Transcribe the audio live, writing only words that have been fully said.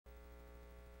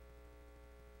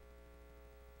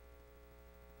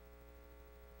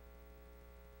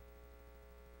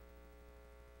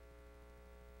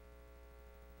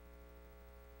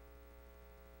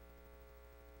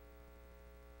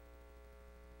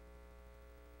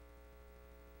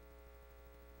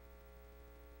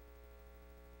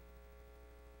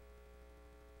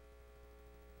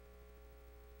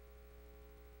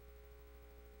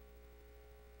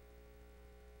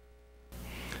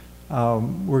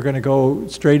We're going to go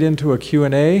straight into a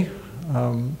Q&A.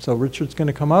 So Richard's going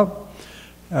to come up.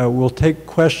 We'll take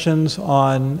questions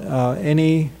on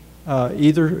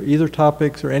either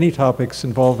topics or any topics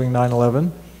involving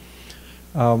 9/11.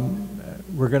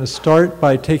 We're going to start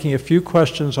by taking a few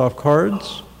questions off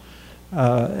cards,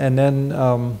 and then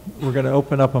we're going to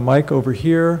open up a mic over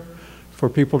here for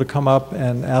people to come up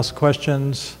and ask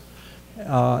questions.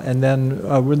 And then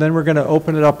we're going to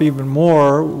open it up even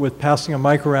more with passing a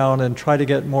mic around and try to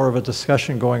get more of a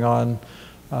discussion going on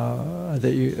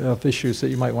of issues that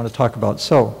you might want to talk about.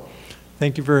 So,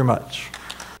 thank you very much.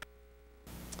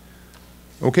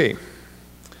 Okay,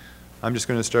 I'm just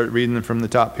going to start reading them from the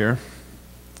top here.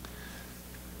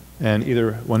 And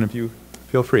either one of you,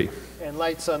 feel free. And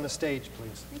lights on the stage,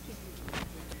 please.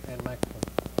 And microphone.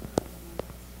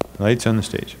 Lights on the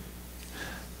stage.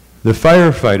 The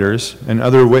firefighters and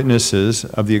other witnesses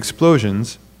of the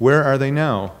explosions, where are they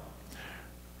now?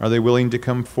 Are they willing to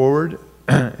come forward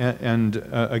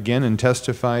again and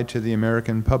testify to the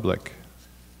American public?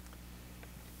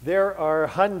 There are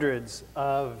hundreds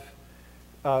of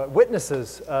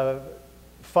witnesses of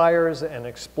fires and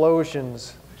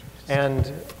explosions,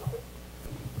 and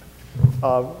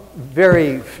none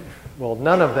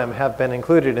of them have been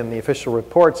included in the official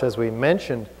reports, as we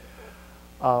mentioned.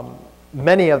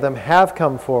 Many of them have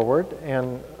come forward,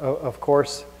 and of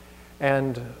course,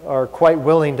 and are quite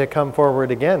willing to come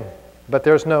forward again. But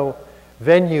there's no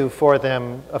venue for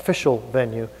them, official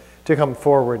venue, to come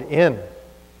forward in.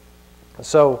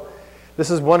 So this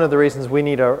is one of the reasons we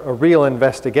need a real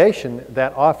investigation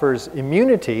that offers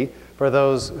immunity for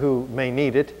those who may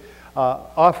need it,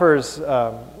 offers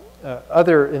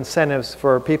other incentives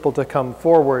for people to come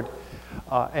forward,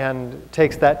 and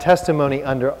takes that testimony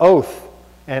under oath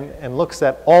and looks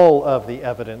at all of the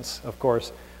evidence, of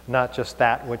course, not just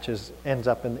that which ends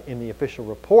up in the official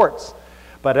reports,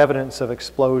 but evidence of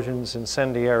explosions,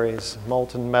 incendiaries,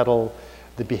 molten metal,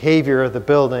 the behavior of the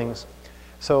buildings.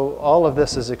 So all of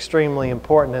this is extremely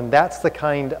important, and that's the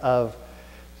kind of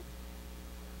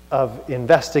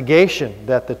investigation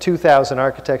that the 2,000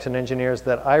 architects and engineers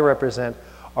that I represent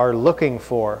are looking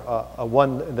for,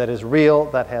 one that is real,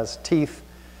 that has teeth,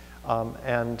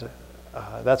 and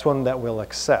that's one that we'll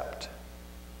accept.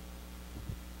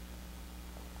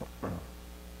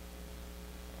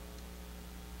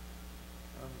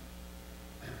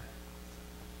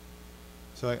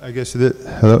 So I guess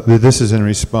this is in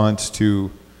response to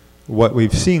what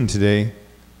we've seen today.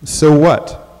 So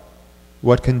what?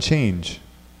 What can change?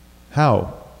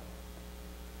 How?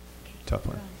 Tough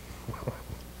one.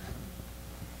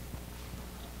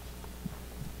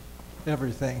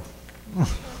 Everything.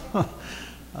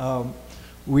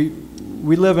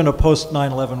 We live in a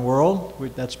post-9/11 world.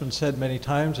 That's been said many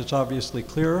times. It's obviously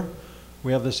clear.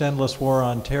 We have this endless war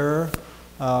on terror,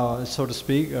 so to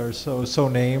speak, or so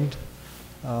named,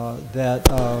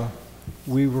 that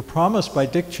we were promised by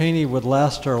Dick Cheney would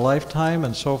last our lifetime,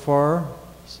 and so far,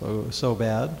 so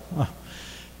bad.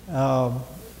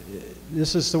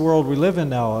 This is the world we live in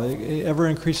now,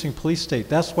 ever-increasing police state.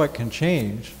 That's what can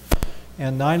change.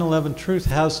 And 9/11 Truth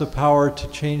has the power to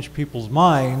change people's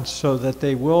minds so that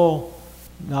they will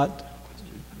not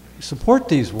support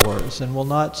these wars and will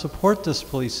not support this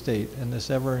police state and this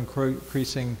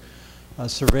ever-increasing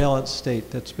surveillance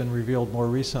state that's been revealed more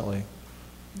recently.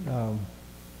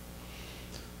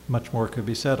 Much more could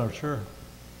be said, I'm sure.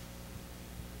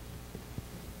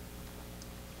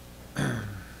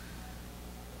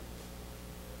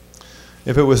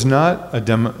 If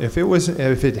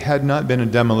it had not been a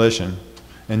demolition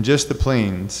and just the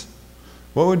planes,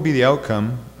 what would be the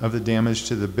outcome of the damage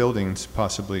to the buildings,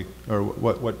 possibly, or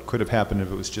what could have happened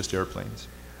if it was just airplanes?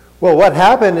 Well, what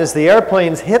happened is the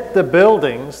airplanes hit the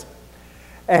buildings,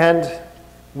 and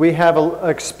we have an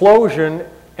explosion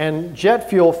and jet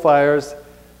fuel fires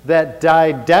that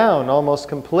died down almost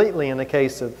completely in the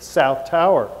case of the South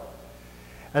Tower.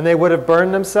 And they would have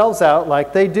burned themselves out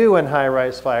like they do in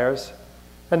high-rise fires,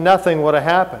 and nothing would have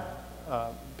happened.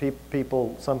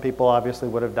 Some people obviously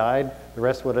would have died. The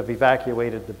rest would have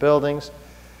evacuated the buildings.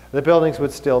 The buildings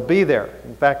would still be there.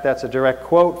 In fact, that's a direct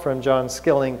quote from John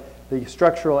Skilling, the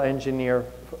structural engineer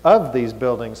of these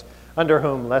buildings, under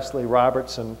whom Leslie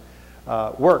Robertson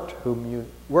whom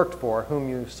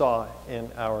you saw in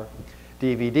our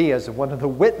DVD as one of the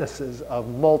witnesses of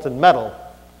molten metal.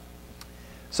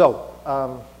 So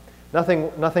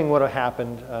nothing would have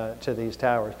happened to these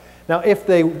towers. Now, if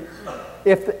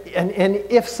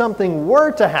something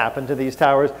were to happen to these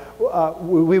towers,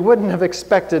 we wouldn't have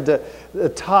expected the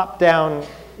top-down,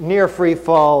 near-free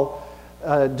fall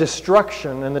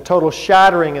destruction and the total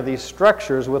shattering of these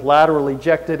structures with lateral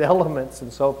ejected elements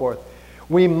and so forth.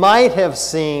 we might have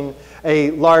seen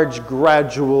a large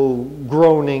gradual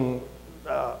groaning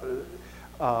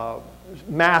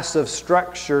mass of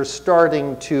structure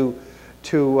starting to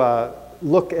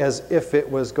look as if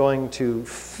it was going to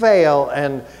fail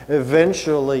and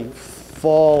eventually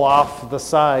fall off the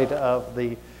side of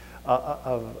the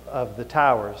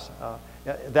towers.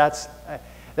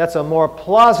 That's a more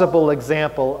plausible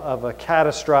example of a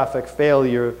catastrophic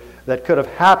failure that could have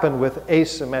happened with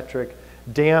asymmetric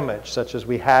damage, such as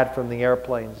we had from the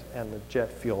airplanes and the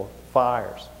jet fuel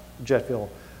fires, jet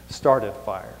fuel started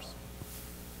fires.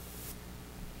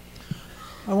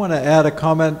 I want to add a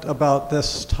comment about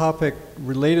this topic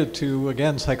related to,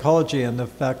 again, psychology and the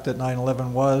fact that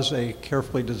 9/11 was a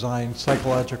carefully designed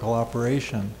psychological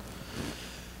operation.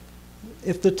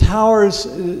 If the towers,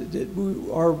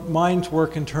 our minds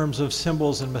work in terms of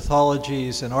symbols and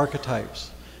mythologies and archetypes.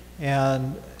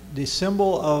 And the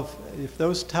symbol of, if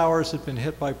those towers had been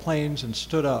hit by planes and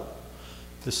stood up,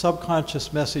 the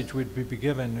subconscious message would be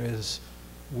given is,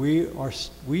 we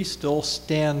still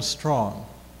stand strong.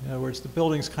 In other words, the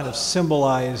buildings kind of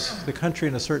symbolize the country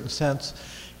in a certain sense,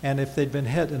 and if they'd been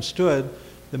hit and stood,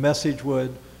 the message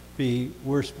would be,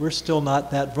 we're still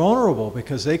not that vulnerable,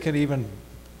 because they can even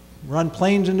run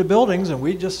planes into buildings and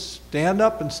we just stand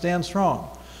up and stand strong.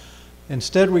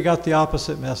 Instead, we got the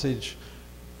opposite message,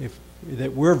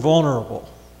 that we're vulnerable,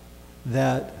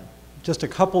 that just a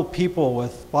couple people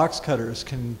with box cutters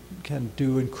can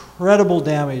do incredible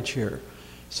damage here.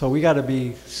 So we got to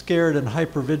be scared and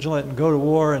hyper-vigilant and go to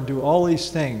war and do all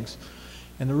these things.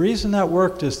 And the reason that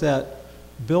worked is that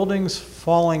buildings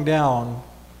falling down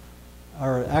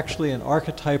are actually an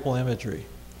archetypal imagery.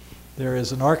 There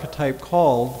is an archetype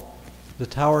called the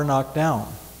tower knocked down.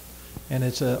 And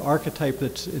it's an archetype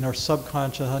that's in our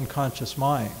subconscious, unconscious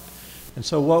mind. And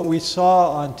so what we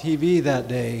saw on TV that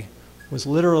day was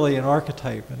literally an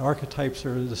archetype. And archetypes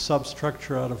are the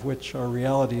substructure out of which our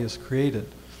reality is created.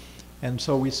 And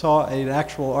so we saw an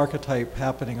actual archetype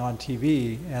happening on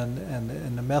TV,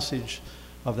 and the message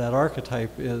of that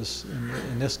archetype is,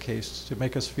 in this case, to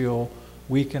make us feel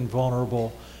weak and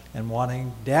vulnerable and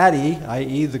wanting daddy,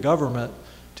 i.e. the government,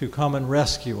 to come and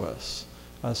rescue us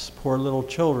poor little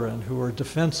children who are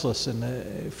defenseless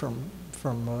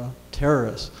from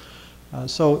terrorists.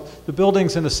 So the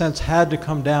buildings, in a sense, had to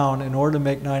come down in order to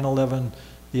make 9/11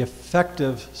 the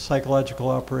effective psychological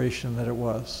operation that it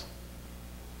was.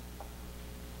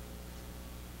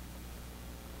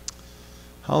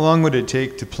 How long would it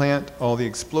take to plant all the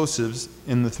explosives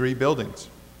in the 3 buildings?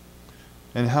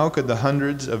 And how could the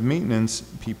hundreds of maintenance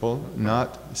people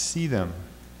not see them?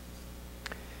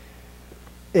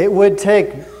 It would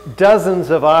take dozens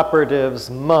of operatives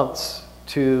months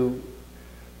to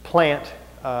plant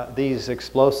these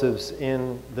explosives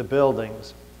in the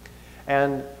buildings.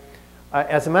 And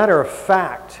as a matter of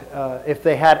fact, if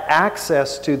they had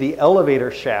access to the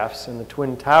elevator shafts in the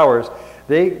Twin Towers,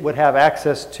 they would have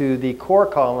access to the core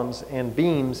columns and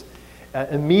beams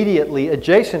immediately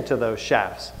adjacent to those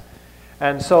shafts.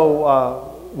 And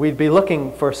so we'd be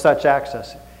looking for such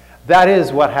access. That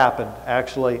is what happened,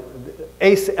 actually.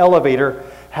 ACE Elevator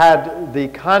had the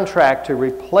contract to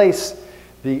replace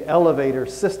the elevator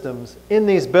systems in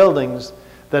these buildings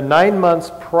the 9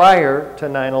 months prior to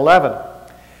 9/11.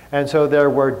 And so there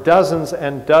were dozens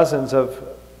and dozens of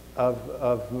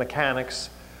mechanics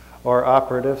or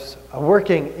operatives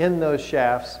working in those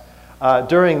shafts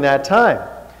during that time.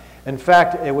 In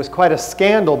fact, it was quite a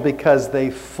scandal because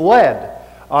they fled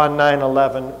on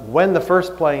 9/11 when the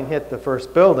first plane hit the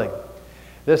first building.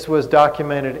 This was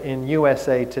documented in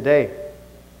USA Today.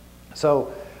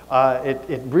 So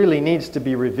it really needs to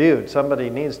be reviewed. Somebody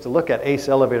needs to look at ACE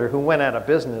Elevator, who went out of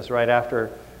business right after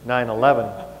 9/11,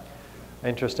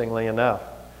 interestingly enough.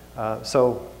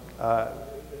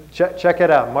 Check it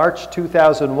out, March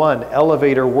 2001,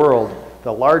 Elevator World,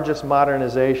 the largest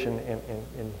modernization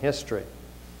in history.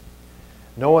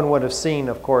 No one would have seen,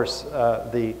 of course,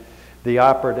 the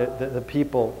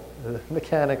people, the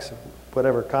mechanics,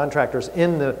 whatever, contractors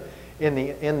in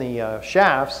the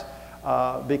shafts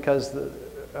because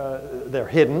they're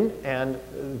hidden and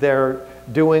they're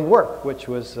doing work, which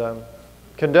was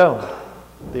condoned,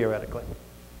 theoretically.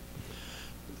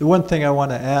 The one thing I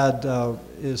want to add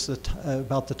is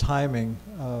about the timing.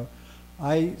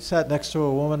 I sat next to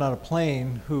a woman on a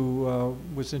plane who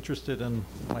was interested in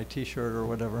my T-shirt or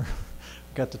whatever.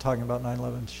 Got to talking about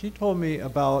 9/11. She told me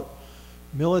about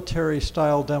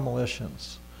military-style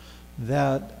demolitions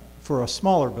that, for a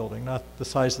smaller building, not the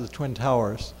size of the Twin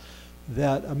Towers,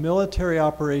 that a military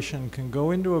operation can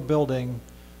go into a building,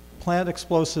 plant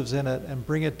explosives in it, and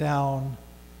bring it down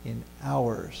in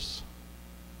hours.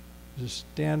 Just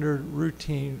standard,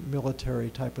 routine, military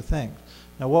type of thing.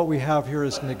 Now what we have here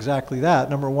isn't exactly that.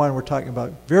 Number one, we're talking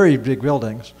about very big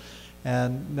buildings.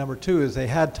 And number two is they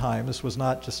had time. This was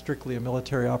not just strictly a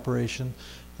military operation.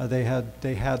 They had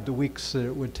the weeks that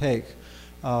it would take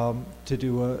to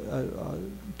do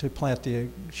to plant the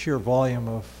sheer volume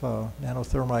of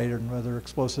nanothermite and other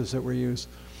explosives that were used.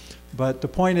 But the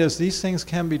point is, these things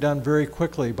can be done very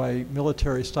quickly by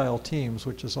military-style teams,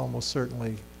 which is almost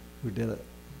certainly who did it.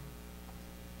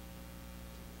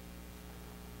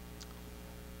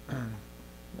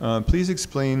 Please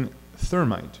explain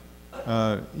thermite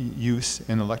use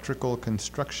in electrical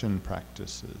construction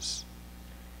practices.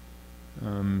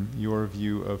 Your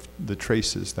view of the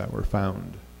traces that were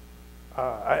found.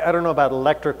 I don't know about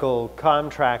electrical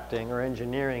contracting or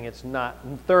engineering. It's not.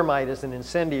 Thermite is an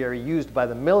incendiary used by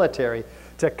the military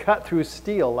to cut through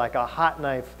steel like a hot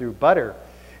knife through butter.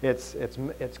 It's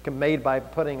made by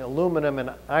putting aluminum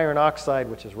and iron oxide,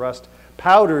 which is rust,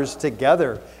 powders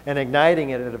together and igniting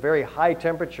it at a very high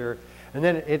temperature, and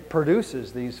then it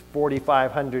produces these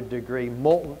 4,500 degree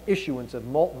molten issuance of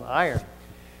molten iron.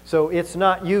 So it's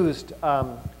not used,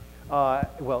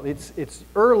 well, its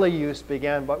early use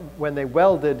began when they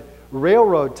welded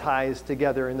railroad ties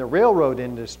together in the railroad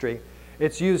industry.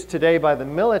 It's used today by the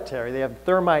military. They have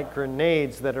thermite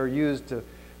grenades that are used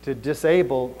to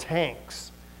disable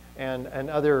tanks and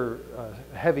other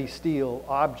heavy steel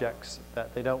objects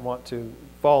that they don't want to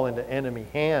fall into enemy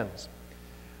hands.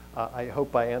 I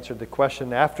hope I answered the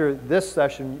question. After this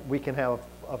session, we can have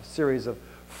a series of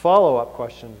follow-up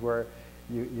questions where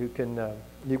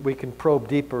we can probe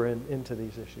deeper into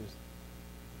these issues.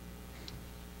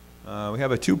 We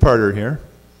have a two-parter here.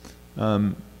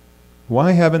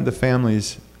 Why haven't the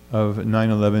families of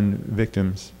 9/11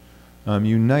 victims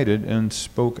united and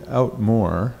spoke out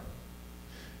more?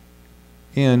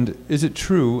 And is it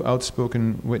true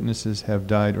outspoken witnesses have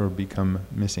died or become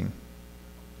missing?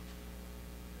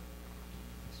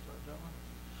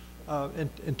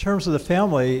 In terms of the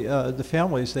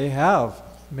families, they have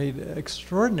made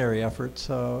extraordinary efforts.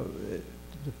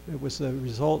 It was the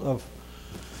result of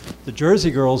the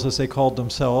Jersey Girls, as they called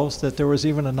themselves, that there was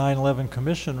even a 9/11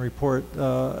 Commission report,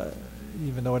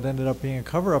 even though it ended up being a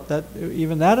cover-up, that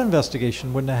even that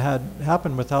investigation wouldn't have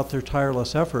happened without their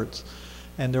tireless efforts.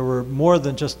 And there were more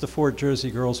than just the 4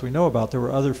 Jersey Girls we know about. There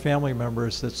were other family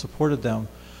members that supported them.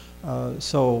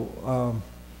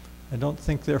 I don't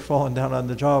think they're falling down on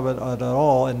the job at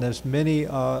all, and there's many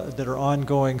that are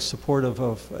ongoing supportive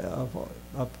of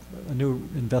a new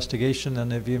investigation,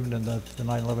 and they've even in the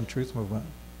 9/11 Truth Movement.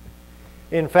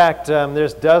 In fact,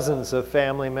 there's dozens of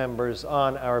family members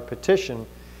on our petition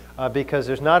because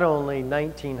there's not only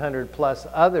 1,900 plus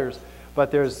others,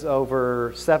 but there's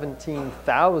over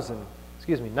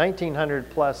 1,900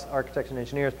 plus architects and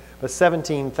engineers, but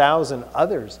 17,000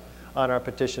 others on our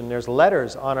petition. There's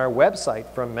letters on our website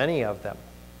from many of them.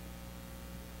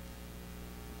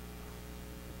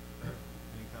 Any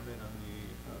comment on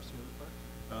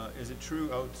the part? Is it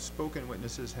true outspoken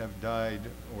witnesses have died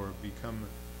or become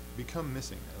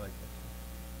missing? I like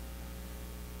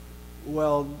that.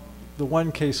 Well, the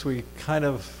one case we kind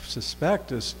of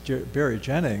suspect is Barry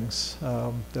Jennings,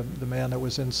 the man that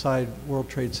was inside World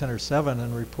Trade Center 7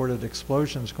 and reported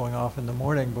explosions going off in the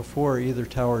morning before either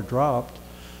tower dropped.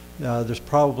 There's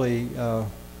probably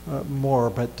more,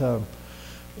 but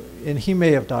and he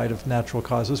may have died of natural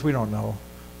causes. We don't know.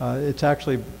 It's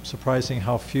actually surprising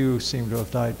how few seem to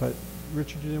have died. But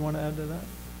Richard, do you want to add to that?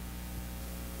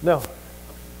 No.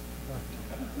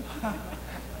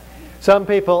 Some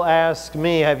people ask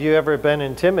me, have you ever been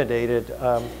intimidated,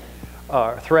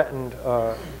 or threatened,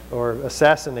 or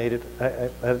assassinated?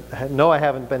 No, I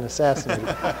haven't been assassinated.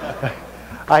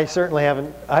 I certainly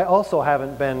haven't. I also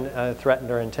haven't been threatened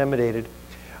or intimidated.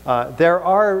 There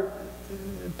are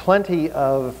plenty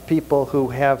of people who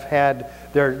have had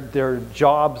their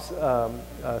jobs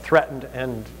threatened,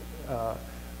 and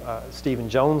Stephen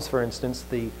Jones, for instance,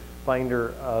 the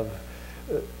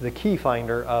key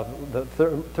finder of the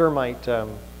thermite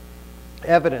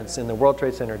evidence in the World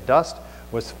Trade Center dust,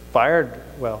 was fired.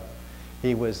 Well,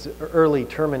 he was early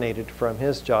terminated from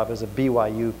his job as a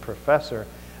BYU professor.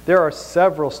 There are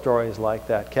several stories like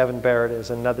that. Kevin Barrett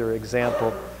is another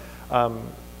example.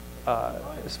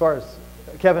 As far as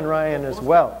Kevin Ryan as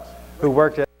well, who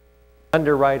worked at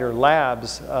Underwriter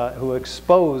Labs, who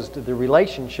exposed the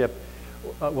relationship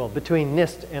between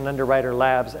NIST and Underwriter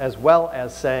Labs, as well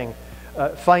as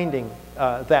finding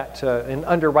that in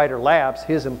Underwriter Labs,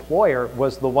 his employer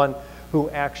was the one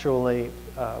who actually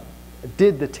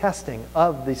did the testing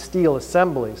of the steel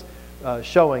assemblies,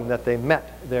 showing that they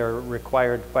met their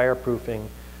required fireproofing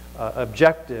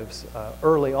objectives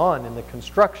early on in the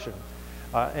construction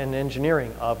and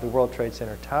engineering of the World Trade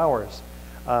Center towers.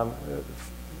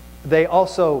 They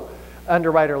also,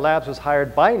 Underwriter Labs was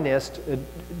hired by NIST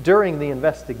during the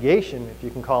investigation, if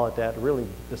you can call it that, really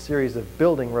a series of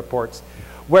building reports,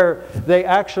 where they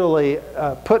actually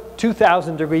put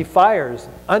 2,000-degree fires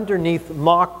underneath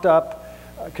mocked up,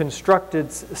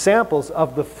 constructed samples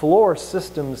of the floor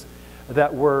systems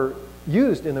that were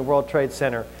used in the World Trade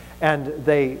Center, and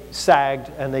they sagged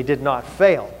and they did not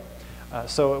fail.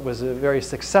 So it was a very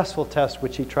successful test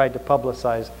which he tried to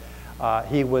publicize.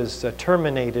 He was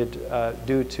terminated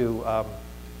due to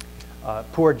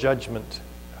poor judgment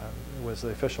was the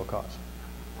official cause.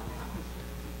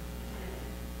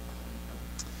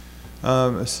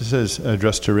 This is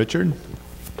addressed to Richard.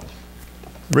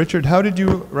 Richard, how did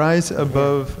you rise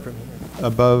above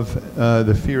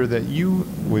the fear that you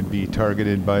would be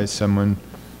targeted by someone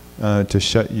to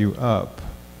shut you up?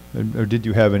 Or did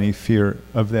you have any fear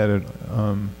of that?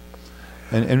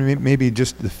 And maybe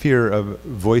just the fear of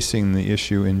voicing the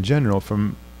issue in general,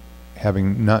 from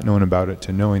having not known about it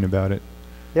to knowing about it?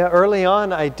 Yeah, early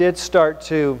on I did start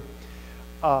to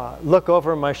look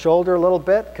over my shoulder a little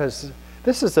bit, because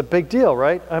this is a big deal,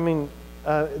 right? I mean,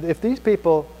 if these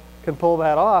people can pull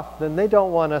that off, then they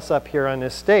don't want us up here on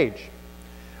this stage.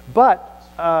 But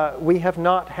we have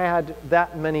not had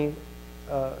that many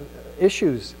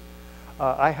issues.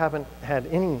 I haven't had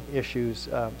any issues.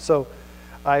 So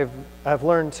I've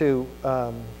learned to,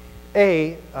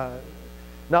 A,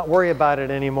 not worry about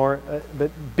it anymore,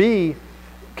 but B,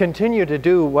 continue to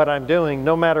do what I'm doing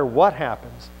no matter what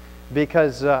happens,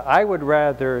 because I would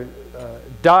rather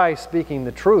die speaking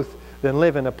the truth than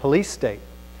live in a police state.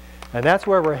 And that's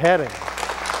where we're heading.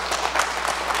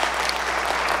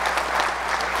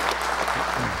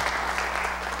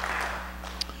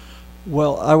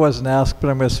 Well, I wasn't asked, but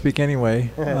I'm going to speak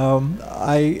anyway.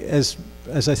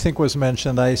 As I think was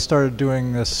mentioned, I started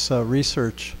doing this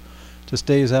research just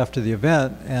days after the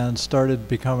event and started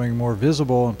becoming more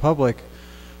visible in public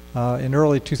in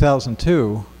early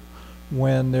 2002,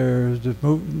 when the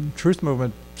truth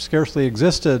movement scarcely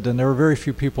existed and there were very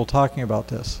few people talking about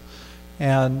this.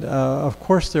 And of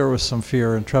course there was some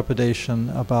fear and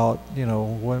trepidation about, you know,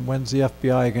 when's the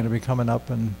FBI going to be coming up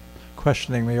and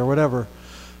questioning me or whatever.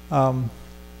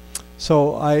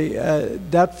 So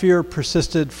that fear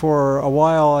persisted for a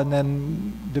while, and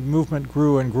then the movement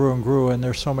grew and grew and grew, and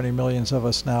there's so many millions of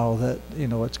us now that, you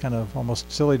know, it's kind of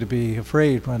almost silly to be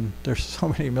afraid when there's so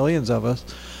many millions of us.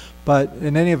 But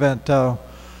in any event, the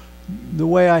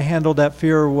way I handled that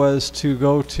fear was to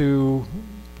go to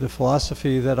the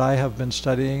philosophy that I have been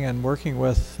studying and working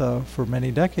with for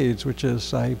many decades, which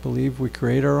is, I believe we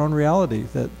create our own reality,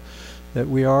 that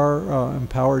we are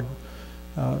empowered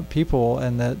people,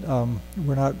 and that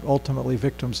we're not ultimately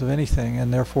victims of anything.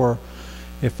 And therefore,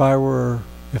 if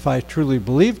I truly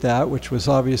believed that, which was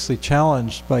obviously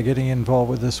challenged by getting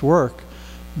involved with this work,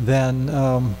 then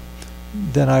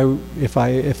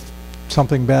if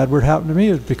something bad would happen to me,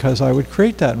 it's because I would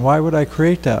create that. And why would I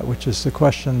create that? Which is the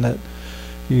question that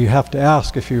you have to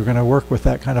ask if you're going to work with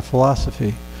that kind of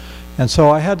philosophy. And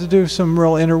so I had to do some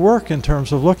real inner work in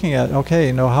terms of looking at, okay,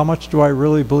 you know, how much do I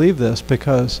really believe this?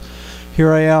 Because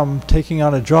here I am taking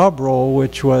on a job role,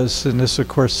 which was, and this of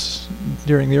course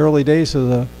during the early days of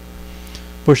the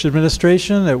Bush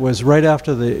administration, it was right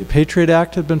after the Patriot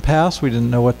Act had been passed. We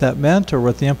didn't know what that meant or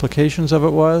what the implications of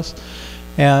it was.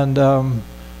 And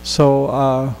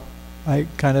so I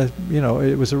kind of, you know,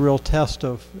 it was a real test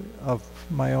of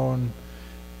my own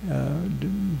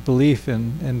belief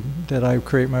in that I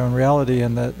create my own reality,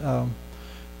 and that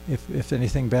if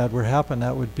anything bad were to happen,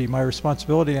 that would be my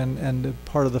responsibility. And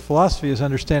part of the philosophy is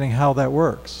understanding how that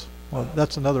works. Well,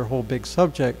 that's another whole big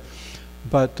subject.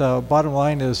 But bottom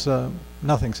line is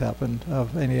nothing's happened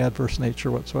of any adverse nature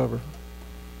whatsoever.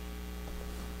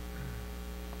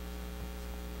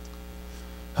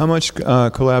 How much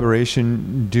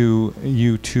collaboration do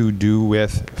you two do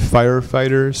with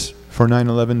firefighters for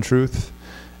 9/11 Truth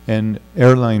and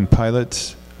airline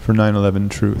pilots for 9/11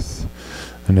 Truth?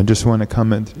 And I just want to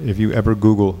comment, if you ever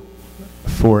Google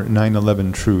for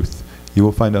 9/11 Truth, you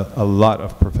will find a lot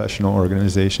of professional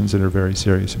organizations that are very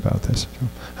serious about this. So,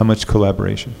 how much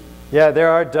collaboration? Yeah, there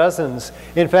are dozens.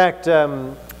 In fact,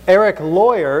 Eric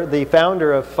Lawyer, the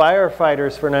founder of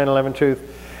Firefighters for 9/11 Truth,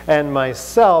 and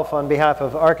myself, on behalf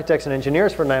of Architects and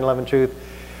Engineers for 9/11 Truth,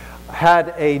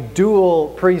 had a dual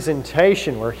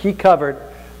presentation where he covered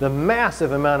the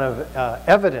massive amount of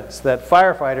evidence that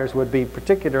firefighters would be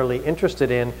particularly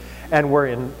interested in and were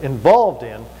involved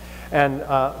in. And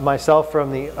myself,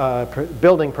 from the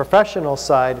building professional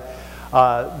side,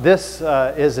 This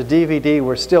is a DVD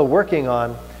we're still working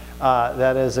on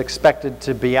that is expected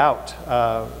to be out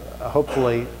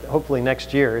hopefully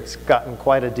next year. It's gotten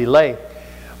quite a delay.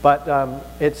 But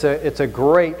it's a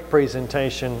great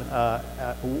presentation,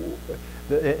 and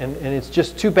it's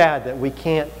just too bad that we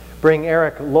can't bring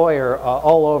Eric Lawyer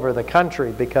all over the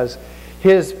country, because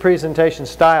his presentation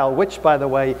style, which by the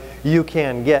way you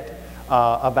can get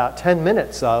about 10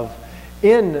 minutes of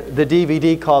in the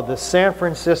DVD called the San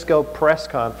Francisco Press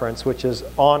Conference, which is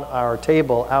on our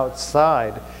table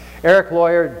outside. Eric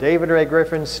Lawyer, David Ray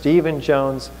Griffin, Stephen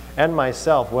Jones, and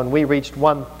myself, when we reached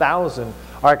 1,000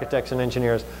 architects and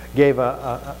engineers, gave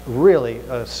a really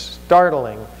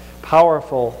startling,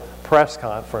 powerful press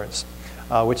conference,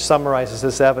 which summarizes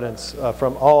this evidence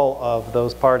from all of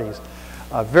those parties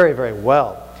very, very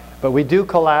well. But we do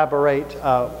collaborate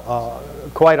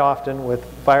quite often with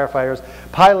firefighters.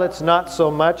 Pilots, not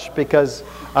so much, because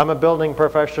I'm a building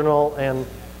professional, and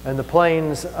the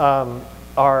planes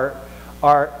are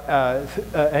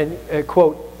a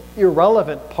quote,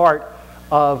 irrelevant part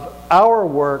of our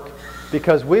work,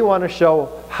 because we want to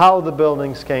show how the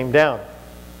buildings came down.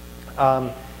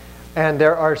 And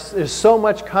there's so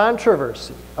much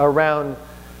controversy around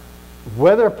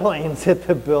whether planes hit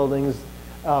the buildings,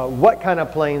 what kind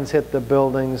of planes hit the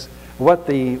buildings, what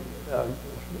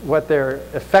their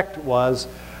effect was.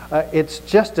 It's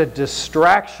just a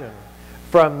distraction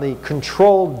from the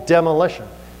controlled demolition,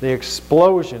 the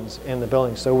explosions in the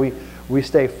buildings. So we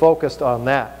stay focused on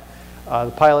that.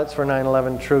 The pilots for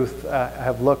 9/11 Truth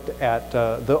have looked at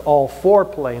all 4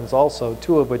 planes also,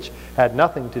 2 of which had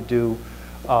nothing to do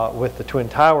with the Twin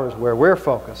Towers, where we're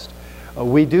focused.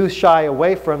 We do shy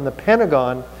away from the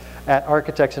Pentagon at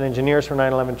Architects and Engineers for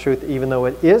 9/11 Truth, even though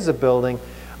it is a building,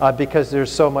 because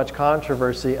there's so much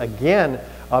controversy, again,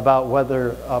 about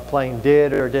whether a plane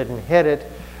did or didn't hit it,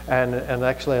 and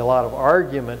actually a lot of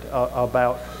argument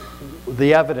about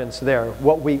the evidence there.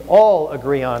 What we all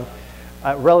agree on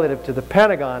relative to the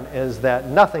Pentagon is that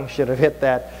nothing should have hit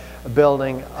that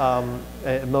building,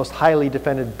 most highly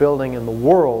defended building in the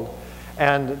world,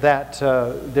 and that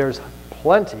there's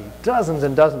plenty, dozens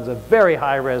and dozens of very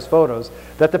high-res photos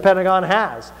that the Pentagon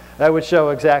has that would show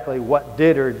exactly what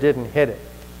did or didn't hit it.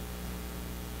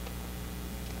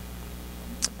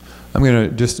 I'm going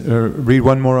to just read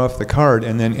one more off the card,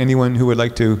 and then anyone who would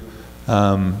like to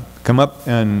come up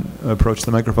and approach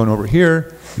the microphone over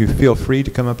here, you feel free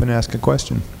to come up and ask a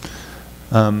question.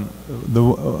 The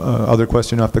other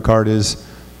question off the card is,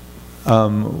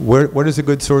 what is a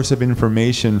good source of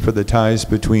information for the ties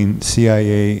between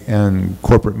CIA and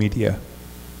corporate media?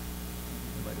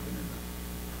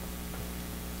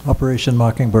 Operation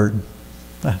Mockingbird.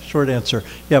 Short answer.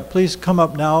 Yeah, please come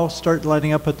up now. Start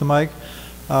lighting up at the mic.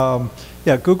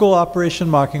 Yeah, Google Operation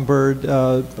Mockingbird.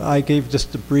 I gave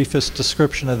just the briefest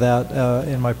description of that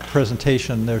in my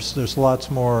presentation. There's lots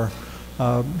more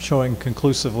showing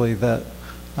conclusively that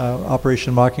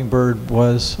Operation Mockingbird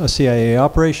was a CIA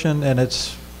operation, and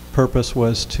its purpose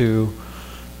was to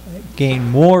gain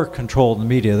more control of the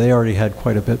media. They already had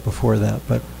quite a bit before that,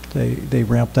 but they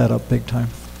ramped that up big time.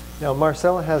 Now,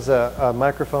 Marcella has a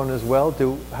microphone as well.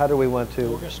 How do we want to?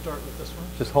 We're going to start with this one.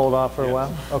 Just hold off for a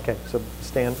while? Okay, so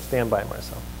stand by,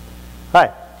 Marcella.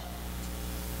 Hi.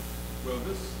 Well,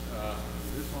 this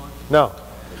on? No.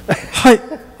 Hi.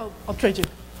 I'll trade you.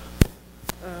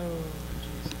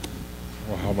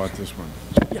 Well, how about this one?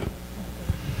 Yeah.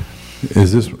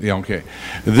 Is this, yeah, okay.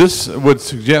 This would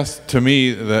suggest to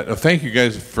me that, thank you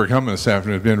guys for coming this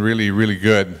afternoon. It's been really, really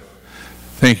good.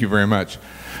 Thank you very much.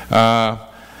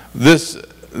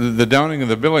 The downing of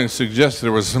the building suggests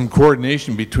there was some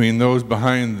coordination between those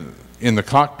behind in the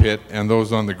cockpit and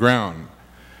those on the ground.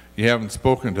 You haven't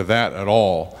spoken to that at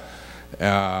all.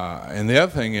 And the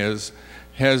other thing is,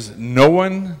 has no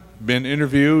one been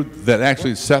interviewed that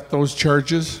actually set those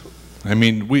charges? I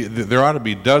mean, there ought to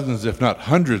be dozens, if not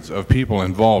hundreds, of people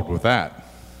involved with that.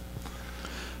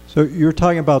 So you're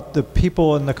talking about the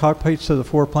people in the cockpits of the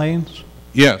 4 planes?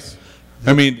 Yes.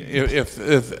 I mean,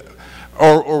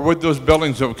 or would those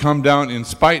buildings have come down in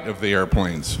spite of the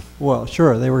airplanes? Well,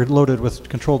 sure, they were loaded with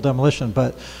controlled demolition,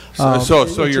 but...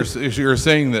 So you're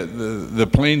saying that the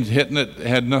planes hitting it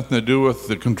had nothing to do with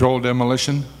the controlled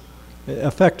demolition?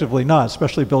 Effectively not,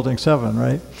 especially Building 7,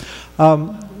 right?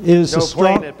 It is No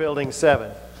plane at Building 7.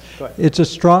 Go ahead. It's a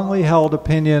strongly held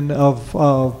opinion of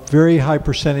a very high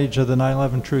percentage of the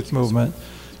 9/11 Truth movement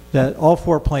that all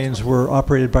 4 planes were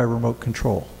operated by remote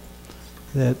control.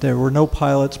 That there were no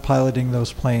pilots piloting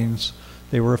those planes.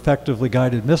 They were effectively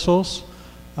guided missiles.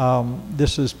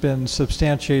 This has been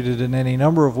substantiated in any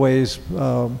number of ways,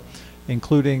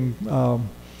 including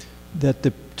that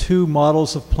the two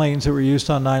models of planes that were used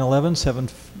on 9/11,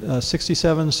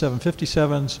 767s,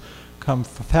 757s, come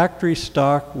factory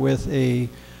stock with a,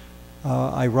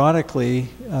 ironically,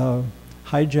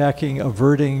 hijacking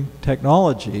averting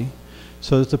technology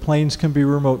so that the planes can be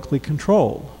remotely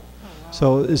controlled.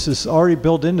 So this is already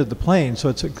built into the plane, so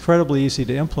it's incredibly easy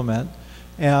to implement.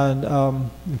 And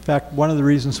in fact, one of the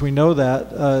reasons we know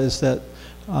that is that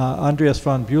Andreas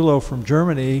von Bülow from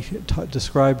Germany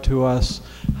described to us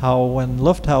how when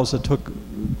Lufthansa took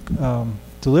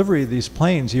delivery of these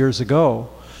planes years ago,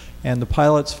 and the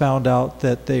pilots found out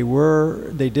that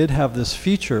they did have this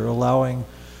feature allowing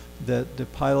the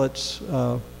pilots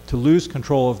to lose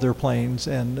control of their planes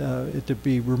and it to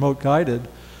be remote guided,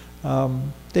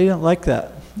 they didn't like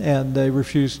that, and they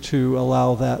refused to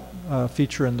allow that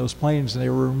feature in those planes, and they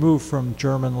were removed from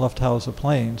German Lufthansa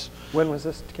planes. When was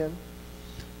this, Ken?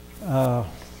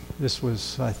 This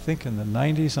was, I think, in the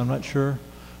 90s, I'm not sure.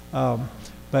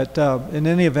 But in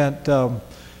any event,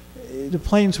 the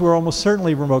planes were almost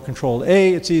certainly remote controlled.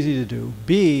 A, it's easy to do.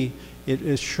 B, it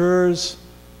assures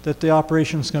that the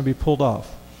operation is going to be pulled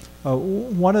off.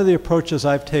 One of the approaches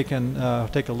I've taken,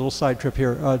 take a little side trip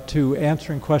here, to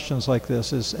answering questions like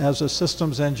this is, as a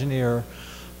systems engineer,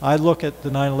 I look at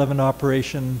the 9/11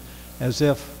 operation as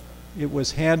if it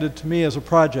was handed to me as a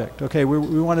project. Okay,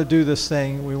 we want to do this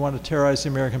thing. We want to terrorize the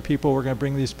American people. We're going to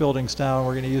bring these buildings down.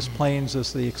 We're going to use planes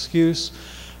as the excuse.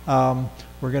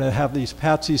 We're going to have these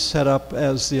patsies set up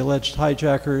as the alleged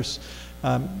hijackers.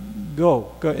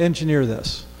 Go engineer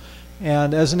this.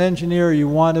 And as an engineer, you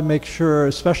want to make sure,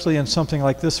 especially in something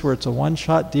like this where it's a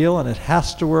one-shot deal and it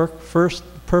has to work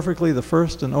perfectly the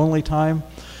first and only time,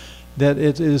 that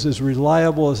it is as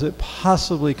reliable as it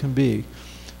possibly can be.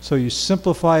 So you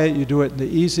simplify it, you do it in the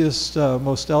easiest,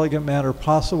 most elegant manner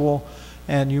possible,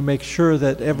 and you make sure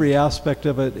that every aspect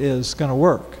of it is going to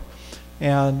work.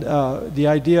 And the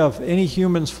idea of any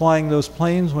humans flying those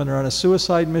planes when they're on a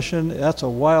suicide mission, that's a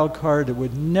wild card. It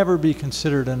would never be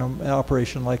considered in an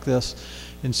operation like this.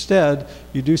 Instead,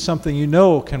 you do something you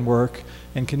know can work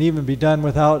and can even be done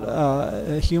without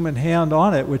a human hand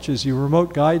on it, which is you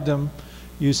remote guide them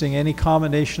using any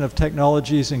combination of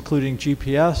technologies, including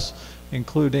GPS,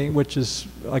 which is,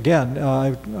 again,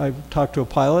 I talked to a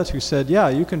pilot who said, yeah,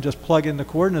 you can just plug in the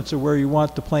coordinates of where you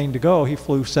want the plane to go. He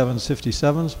flew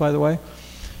 757s, by the way.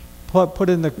 Put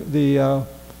in the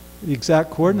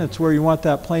exact coordinates where you want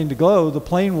that plane to go. The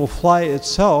plane will fly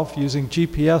itself using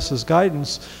GPS as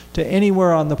guidance to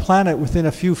anywhere on the planet within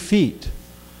a few feet.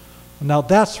 Now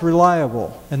that's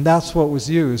reliable, and that's what was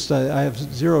used. I have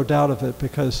zero doubt of it,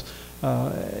 because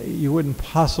you wouldn't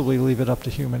possibly leave it up to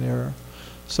human error.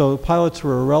 So the pilots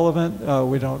were irrelevant.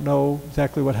 We don't know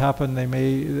exactly what happened.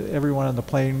 Everyone on the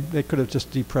plane, they could have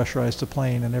just depressurized the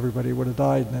plane and everybody would have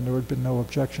died, and then there would have been no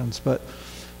objections. But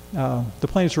the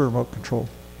planes were remote controlled.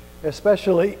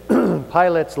 Especially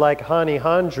pilots like Hani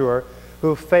Hanjour,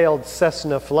 who failed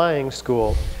Cessna flying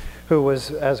school, who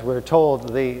was, as we're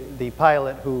told, the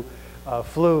pilot who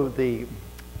flew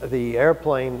the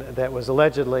airplane that was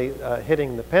allegedly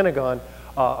hitting the Pentagon,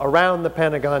 around the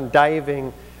Pentagon,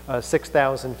 diving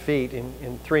 6,000 feet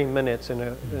in 3 minutes in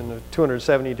a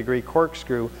 270-degree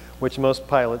corkscrew, which most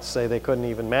pilots say they couldn't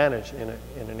even manage in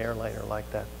an airliner like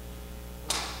that.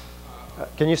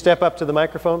 Can you step up to the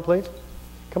microphone, please?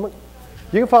 Come on.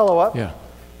 You can follow up. Yeah.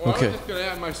 Well, okay. I was just going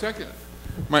to add my second.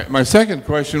 My second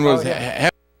question was,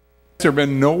 has there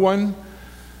been no one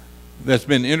that's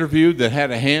been interviewed that had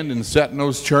a hand in setting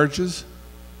those charges?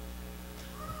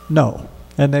 No.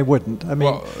 And they wouldn't. I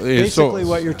mean, basically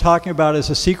what you're talking about is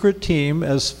a secret team,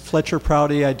 as Fletcher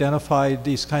Prouty identified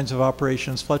these kinds of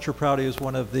operations. Fletcher Prouty is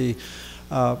one of the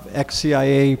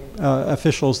ex-CIA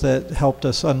officials that helped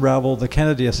us unravel the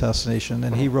Kennedy assassination,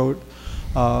 and he wrote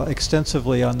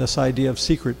extensively on this idea of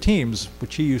secret teams,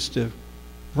 which he used to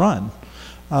run.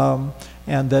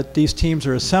 And that these teams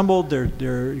are assembled,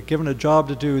 they're given a job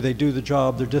to do, they do the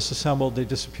job, they're disassembled, they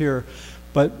disappear.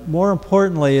 But more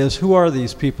importantly is, who are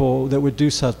these people that would do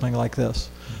something like this?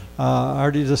 I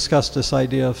already discussed this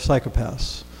idea of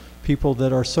psychopaths. People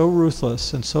that are so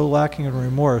ruthless and so lacking in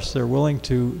remorse, they're willing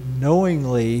to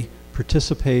knowingly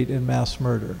participate in mass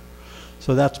murder.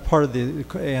 So that's part of the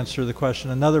answer to the question.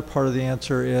 Another part of the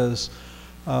answer is,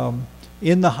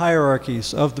 in the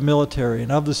hierarchies of the military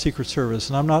and of the Secret Service,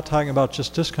 and I'm not talking about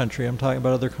just this country, I'm talking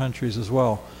about other countries as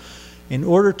well. In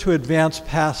order to advance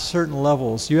past certain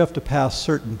levels, you have to pass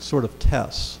certain sort of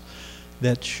tests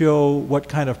that show what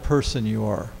kind of person you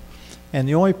are. And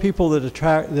the only people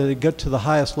that get to the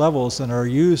highest levels and are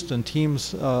used in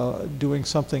teams doing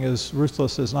something as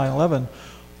ruthless as 9/11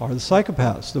 are the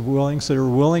psychopaths, the that are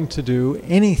willing to do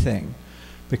anything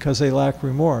because they lack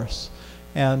remorse.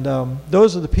 And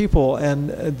those are the people, and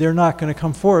they're not going to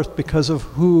come forth because of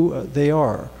who they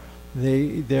are.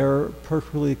 They're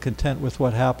perfectly content with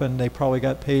what happened. They probably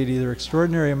got paid either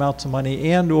extraordinary amounts of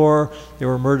money and or they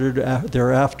were murdered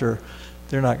thereafter.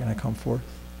 They're not going to come forth.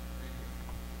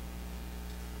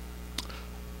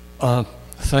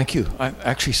 Thank you. I'm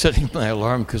actually setting my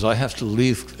alarm because I have to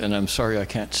leave, and I'm sorry I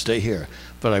can't stay here.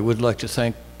 But I would like to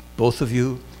thank both of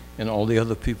you and all the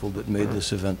other people that made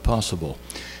this event possible.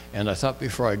 And I thought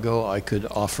before I go, I could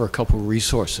offer a couple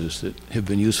resources that have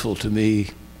been useful to me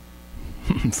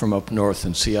from up north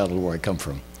in Seattle, where I come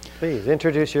from. Please,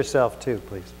 introduce yourself too,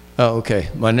 please. Okay.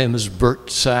 My name is Bert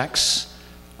Sachs.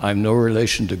 I'm no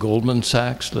relation to Goldman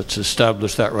Sachs. Let's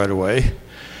establish that right away.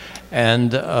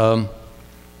 And,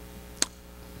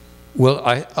 well,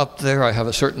 up there I have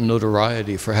a certain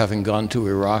notoriety for having gone to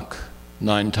Iraq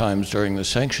 9 times during the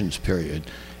sanctions period.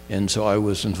 And so I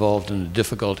was involved in a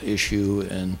difficult issue,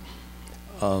 and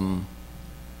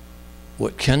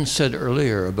what Ken said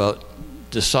earlier about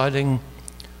deciding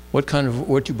what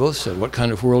you both said, what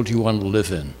kind of world you want to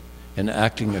live in, and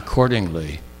acting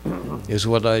accordingly is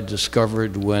what I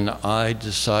discovered when I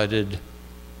decided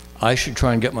I should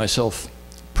try and get myself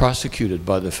prosecuted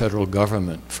by the federal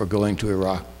government for going to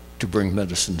Iraq to bring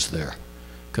medicines there.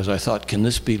 Because I thought, can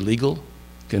this be legal?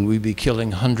 Can we be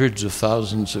killing hundreds of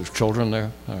thousands of children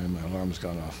there? Sorry, my alarm's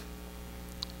gone off.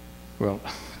 Well,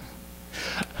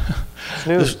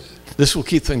 this will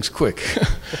keep things quick.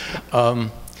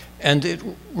 And it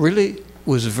really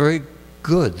was very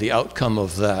good, the outcome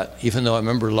of that, even though I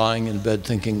remember lying in bed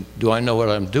thinking, do I know what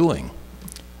I'm doing?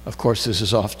 Of course, this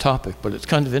is off topic, but it's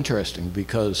kind of interesting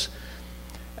because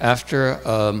after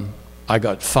I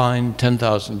got fined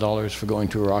 $10,000 for going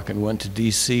to Iraq and went to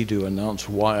DC to announce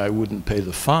why I wouldn't pay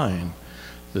the fine,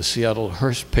 the Seattle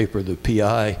Hearst paper, the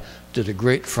PI, did a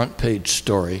great front page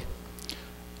story.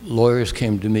 Lawyers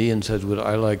came to me and said, would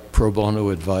I like pro bono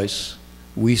advice?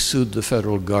 We sued the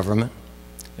federal government.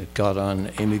 It got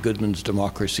on Amy Goodman's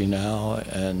Democracy Now!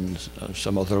 And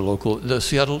some other local, the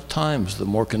Seattle Times, the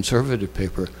more conservative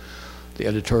paper, the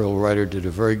editorial writer did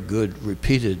a very good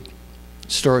repeated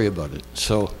story about it.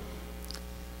 So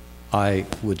I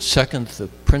would second the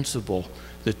principle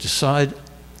that decide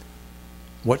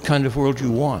what kind of world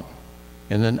you want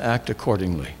and then act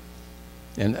accordingly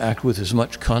and act with as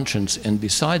much conscience. And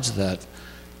besides that,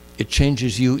 it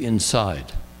changes you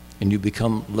inside and you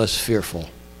become less fearful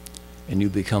and you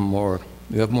become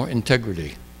you have more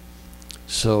integrity.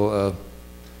 So,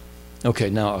 okay,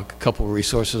 now a couple of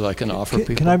resources I can offer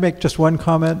people. Can I make just one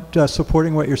comment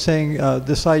supporting what you're saying?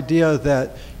 This idea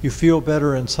that you feel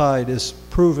better inside is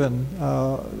proven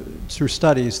through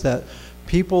studies that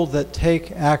people that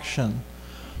take action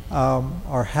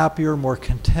are happier, more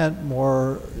content,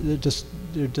 they're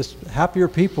just happier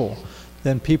people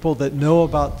than people that know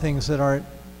about things that aren't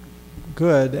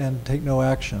good and take no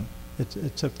action.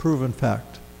 It's a proven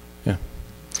fact. Yeah.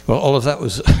 Well, all of that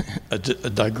was a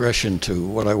digression to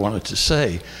what I wanted to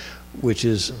say, which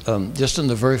is just in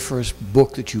the very first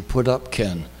book that you put up,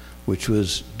 Ken, which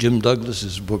was Jim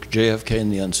Douglas's book, JFK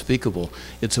and the Unspeakable.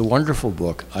 It's a wonderful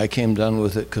book. I came down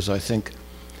with it because I think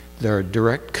there are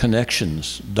direct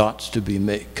connections, dots to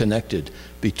be connected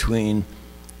between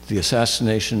the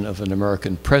assassination of an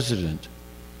American president,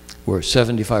 where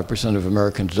 75% of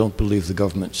Americans don't believe the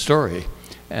government story,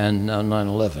 and now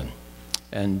 9/11.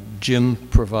 And Jim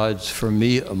provides for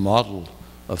me a model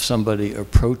of somebody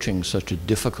approaching such a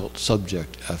difficult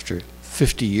subject after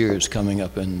 50 years coming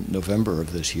up in November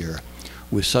of this year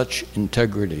with such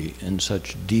integrity and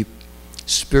such deep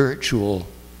spiritual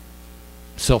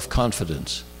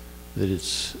self-confidence that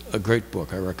it's a great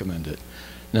book. I recommend it.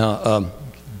 Now,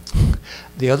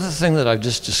 the other thing that I've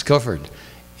just discovered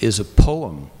is a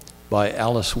poem by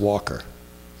Alice Walker,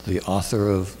 the author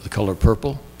of The Color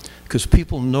Purple, because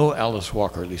people know Alice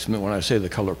Walker, at least when I say The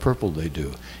Color Purple, they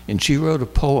do. And she wrote a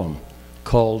poem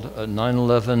called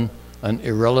 9/11, An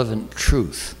Irrelevant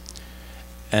Truth.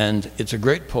 And it's a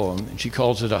great poem, and she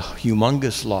calls it a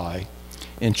humongous lie,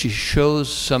 and she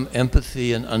shows some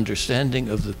empathy and understanding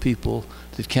of the people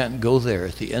that can't go there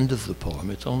at the end of the poem.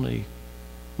 It's only,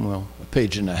 well, a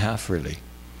page and a half, really.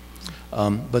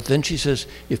 But then she says,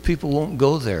 if people won't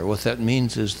go there, what that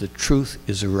means is the truth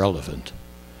is irrelevant.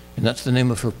 And that's the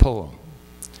name of her poem.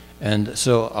 And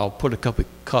so I'll put a couple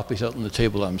copies out on the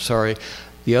table, I'm sorry.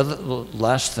 The other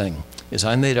last thing is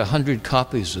I made 100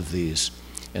 copies of these,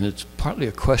 and it's partly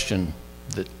a question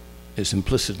that is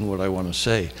implicit in what I want to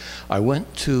say. I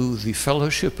went to the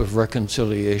Fellowship of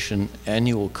Reconciliation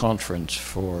annual conference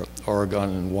for Oregon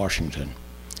and Washington.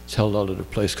 It's held out at a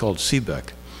place called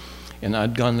SEABEC. And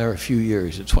I'd gone there a few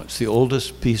years. It's the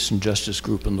oldest peace and justice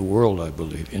group in the world, I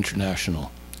believe,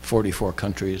 international, 44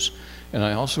 countries. And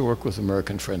I also work with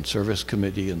American Friends Service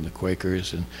Committee and the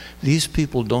Quakers. And these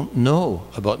people don't know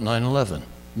about 9/11,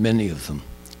 many of them.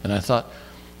 And I thought,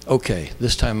 okay,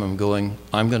 this time I'm going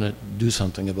to do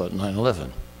something about 9/11.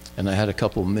 And I had a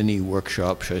couple mini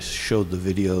workshops. I showed the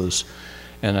videos.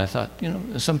 And I thought, you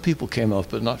know, some people came out,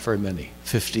 but not very many,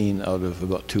 15 out of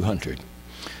about 200.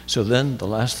 So then the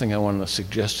last thing I want to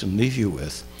suggest and leave you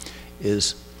with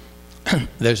is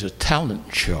there's a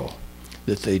talent show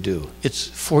that they do. It's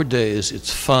 4 days,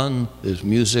 it's fun, there's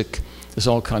music, there's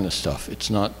all kind of stuff. It's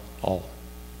not all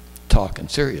talk and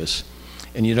serious.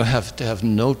 And you don't have to have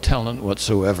no talent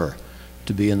whatsoever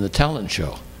to be in the talent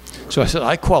show. So I said,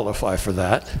 I qualify for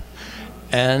that.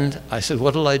 And I said,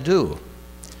 what'll I do?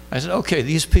 I said, okay,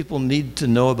 these people need to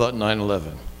know about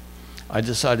 9/11. I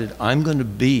decided I'm going to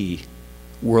be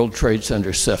World Trade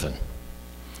Center 7.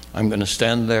 I'm going to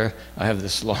stand there. I have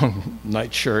this long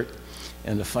night shirt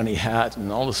and a funny hat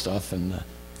and all the stuff, and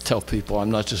tell people I'm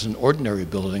not just an ordinary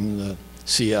building. The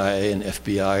CIA and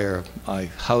FBI I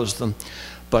house them,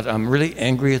 but I'm really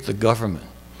angry at the government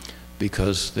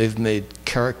because they've made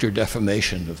character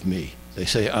defamation of me. They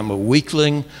say I'm a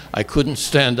weakling, I couldn't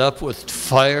stand up with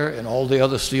fire, and all the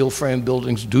other steel frame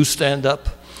buildings do stand up.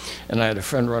 And I had a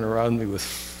friend run around me with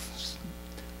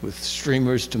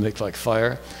streamers to make like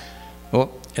fire. Well,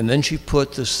 and then she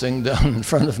put this thing down in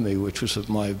front of me, which was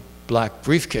my black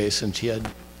briefcase, and she had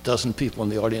a dozen people in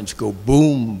the audience go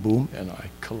boom, boom, and I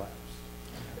collapsed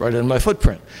right in my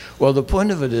footprint. Well, the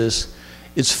point of it is,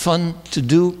 it's fun to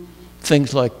do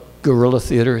things like guerrilla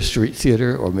theater, street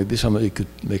theater, or maybe somebody could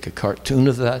make a cartoon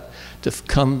of that, to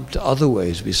come to other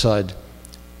ways beside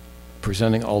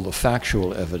presenting all the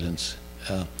factual evidence.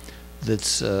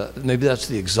 Maybe that's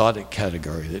the exotic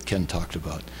category that Ken talked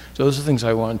about. So those are things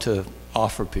I wanted to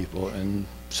offer people, and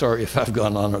sorry if I've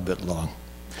gone on a bit long.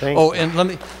 And let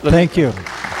me Thank you.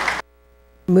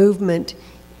 Movement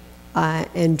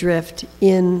and drift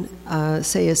in,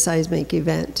 say, a seismic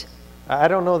event. I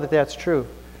don't know that that's true.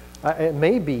 It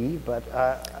may be, but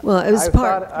well, it was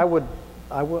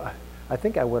I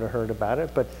think I would have heard about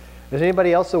it. But is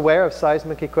anybody else aware of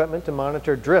seismic equipment to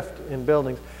monitor drift in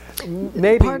buildings?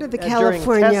 Maybe part of the during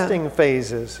California testing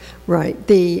phases. Right.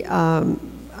 The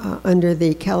under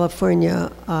the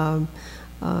California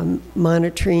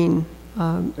monitoring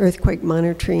earthquake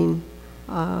monitoring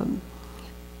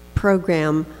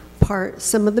program,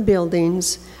 some of the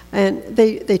buildings, and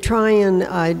they try and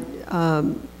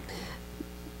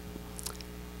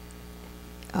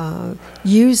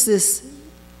use this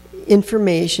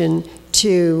information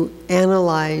to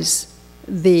analyze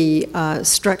the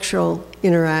structural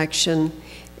interaction.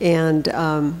 And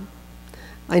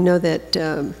I know that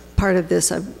part of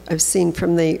this I've seen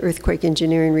from the Earthquake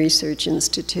Engineering Research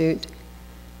Institute.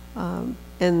 I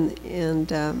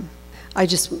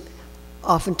just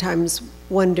oftentimes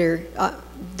wonder,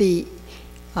 the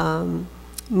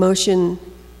motion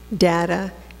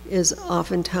data is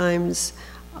oftentimes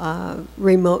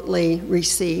remotely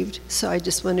received. So I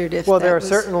just wondered if there are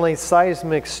certainly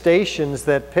seismic stations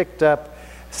that picked up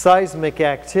seismic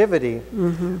activity,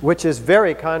 which is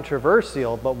very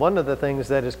controversial. But one of the things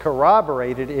that is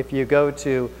corroborated, if you go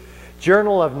to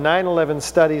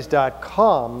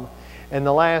journal-of-9/11studies.com, in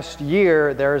the last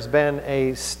year there's been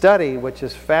a study which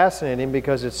is fascinating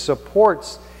because it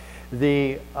supports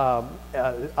the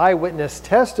eyewitness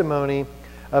testimony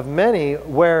of many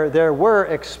where there were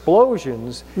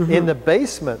explosions in the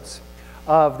basements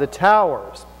of the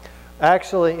towers.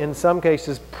 Actually, in some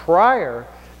cases,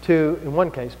 in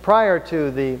one case, prior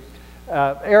to the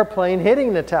airplane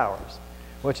hitting the towers,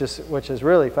 which is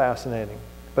really fascinating.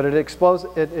 But it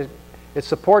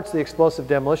supports the explosive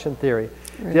demolition theory.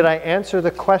 Right. Did I answer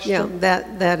the question? Yeah,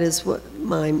 that is what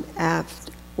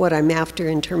I'm after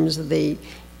in terms of the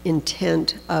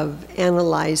intent of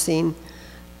analyzing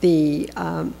the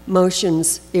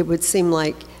motions. It would seem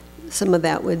like some of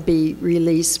that would be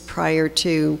released prior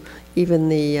to even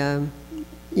the,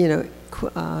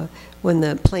 when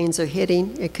the planes are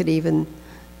hitting. It could even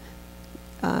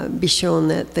be shown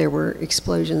that there were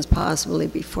explosions possibly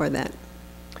before that.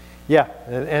 Yeah,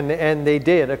 and they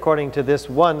did, according to this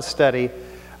one study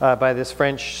by this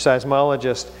French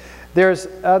seismologist. There's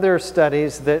other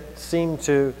studies that seem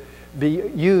to be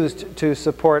used to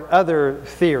support other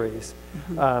theories,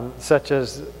 such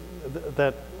as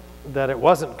that it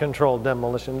wasn't controlled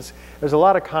demolitions. There's a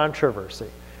lot of controversy,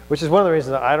 which is one of the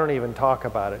reasons I don't even talk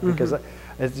about it, because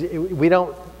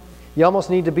you almost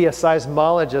need to be a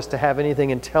seismologist to have anything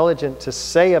intelligent to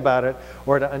say about it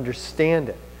or to understand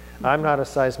it. I'm not a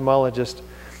seismologist,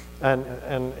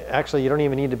 And actually, you don't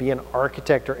even need to be an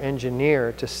architect or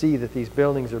engineer to see that these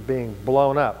buildings are being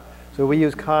blown up. So we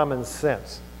use common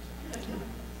sense.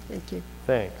 Thank you.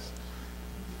 Thanks.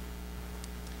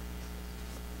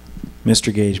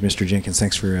 Mr. Gage, Mr. Jenkins,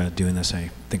 thanks for doing this.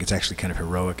 I think it's actually kind of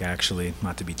heroic, actually,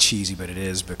 not to be cheesy, but it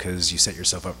is, because you set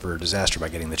yourself up for disaster by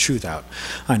getting the truth out.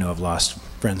 I know I've lost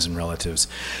friends and relatives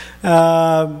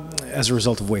as a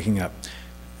result of waking up.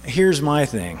 Here's my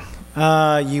thing.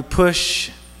 You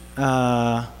push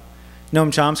Noam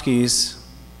Chomsky's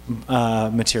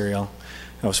material.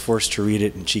 I was forced to read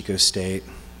it in Chico State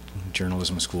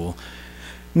journalism school.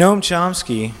 Noam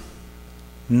Chomsky,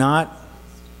 not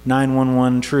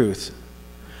 911 truth.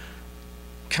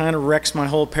 Kind of wrecks my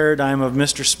whole paradigm of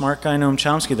Mr. Smart Guy Noam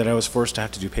Chomsky that I was forced to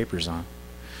have to do papers on.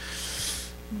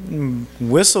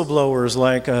 Whistleblowers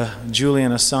like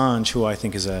Julian Assange, who I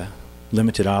think is a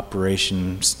limited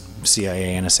operations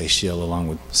CIA, NSA shill along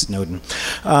with Snowden.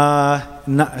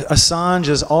 Assange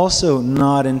is also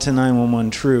not into 911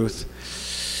 truth.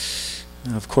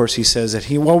 Of course, he says that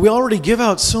well, we already give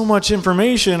out so much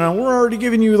information, and we're already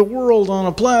giving you the world on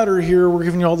a platter here. We're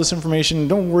giving you all this information.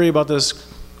 Don't worry about this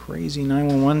crazy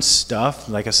 911 stuff,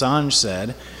 like Assange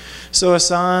said. So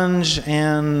Assange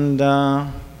and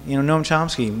Noam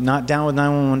Chomsky, not down with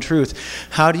 911 truth.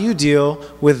 How do you deal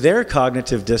with their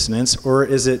cognitive dissonance, or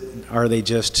are they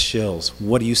just shills?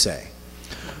 What do you say?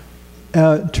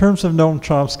 In terms of Noam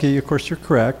Chomsky, of course, you're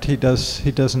correct. He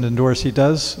doesn't endorse. He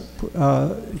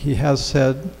has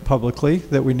said publicly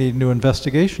that we need new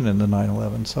investigation into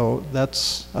 9/11. So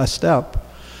that's a step.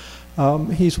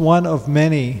 He's one of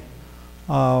many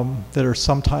that are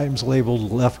sometimes labeled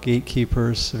left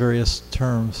gatekeepers, various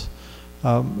terms,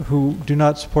 who do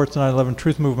not support the 9/11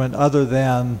 truth movement other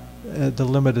than the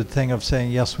limited thing of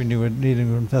saying, yes, we need a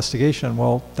new investigation.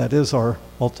 Well, that is our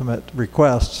ultimate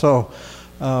request. So.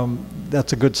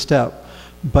 That's a good step.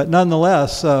 But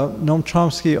nonetheless, Noam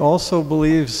Chomsky also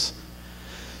believes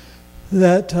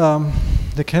that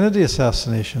the Kennedy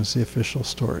assassination is the official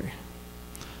story.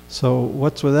 So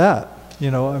what's with that?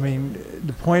 I mean,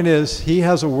 the point is he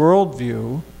has a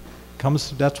worldview.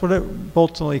 That's what it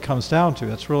ultimately comes down to.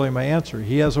 That's really my answer.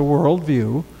 He has a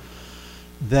worldview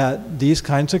that these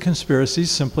kinds of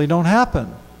conspiracies simply don't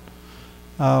happen.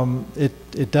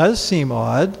 It does seem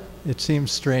odd. It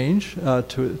seems strange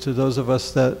to those of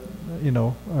us that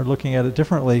are looking at it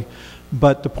differently,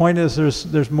 but the point is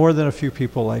there's more than a few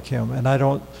people like him, and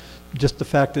just the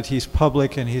fact that he's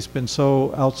public and he's been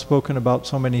so outspoken about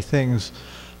so many things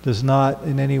does not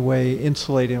in any way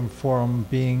insulate him from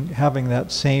having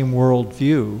that same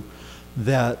worldview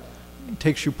that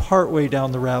takes you part way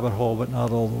down the rabbit hole, but not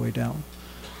all the way down.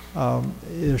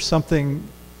 There's something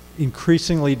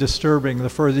increasingly disturbing the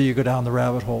further you go down the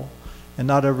rabbit hole. And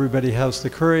not everybody has the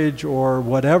courage or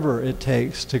whatever it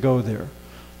takes to go there.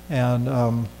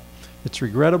 And it's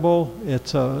regrettable.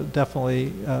 It's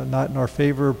definitely not in our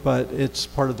favor, but it's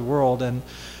part of the world. And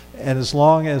as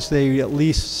long as they at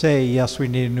least say, yes, we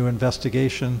need a new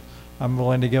investigation, I'm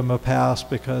willing to give them a pass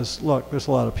because, look, there's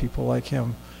a lot of people like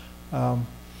him. And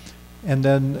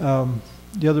then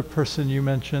the other person you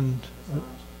mentioned,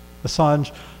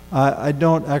 Assange, I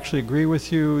don't actually agree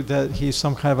with you that he's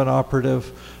some kind of an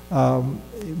operative.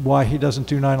 Why he doesn't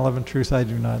do 9/11 truth, I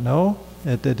do not know.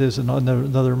 It is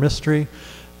another mystery.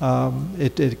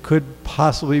 It could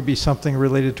possibly be something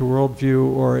related to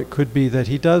worldview, or it could be that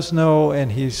he does know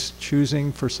and he's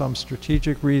choosing for some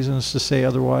strategic reasons to say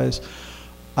otherwise.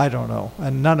 I don't know,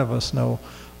 and none of us know.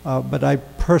 But I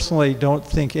personally don't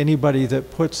think anybody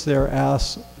that puts their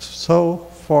ass so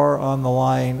far on the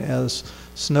line as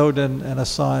Snowden and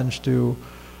Assange do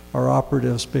are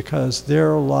operatives, because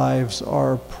their lives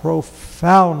are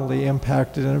profoundly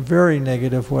impacted in a very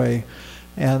negative way.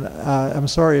 And I'm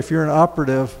sorry, if you're an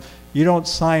operative, you don't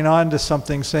sign on to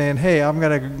something saying, hey, I'm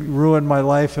going to ruin my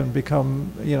life and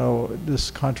become, this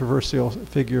controversial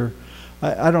figure.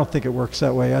 I don't think it works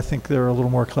that way. I think they're a little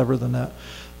more clever than that.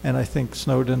 And I think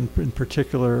Snowden in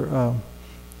particular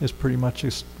is pretty much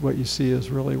just what you see is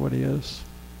really what he is.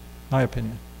 My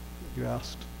opinion, you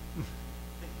asked.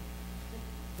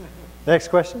 Next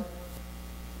question.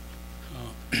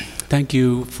 Thank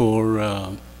you for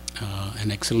an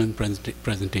excellent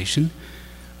presentation.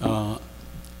 When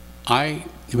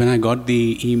I got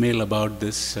the email about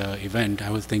this event,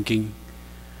 I was thinking,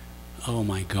 oh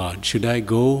my God, should I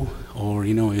go, or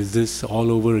is this all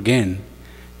over again?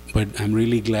 But I'm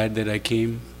really glad that I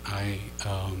came.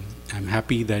 I'm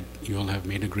happy that you all have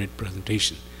made a great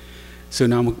presentation. So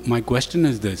now my question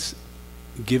is this.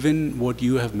 Given what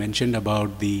you have mentioned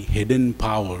about the hidden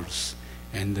powers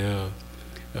and the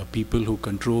people who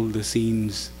control the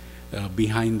scenes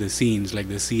behind the scenes, like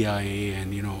the CIA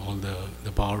and all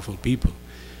the powerful people.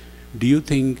 Do you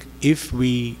think if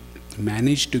we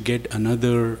manage to get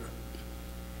another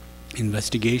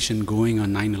investigation going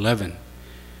on 9/11,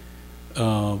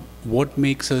 what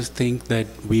makes us think that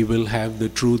we will have the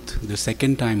truth the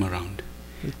second time around?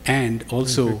 And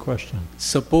also,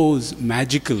 suppose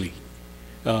magically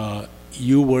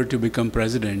you were to become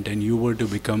president and you were to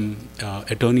become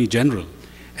attorney general,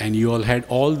 and you all had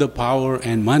all the power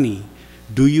and money,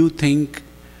 do you think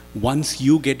once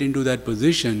you get into that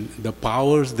position, the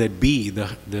powers that be,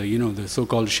 the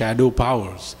so-called shadow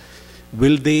powers,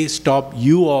 will they stop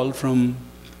you all from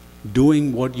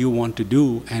doing what you want to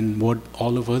do and what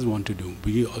all of us want to do?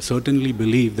 We certainly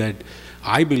believe that,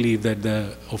 I believe that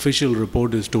the official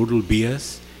report is total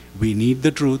BS. We need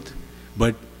the truth,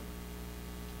 but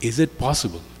is it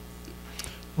possible?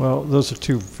 Well, those are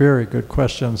two very good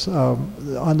questions.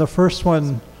 On the first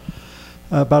one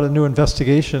about a new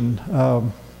investigation,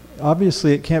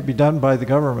 obviously it can't be done by the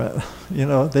government.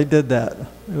 They did that.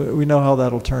 We know how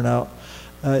that'll turn out.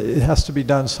 It has to be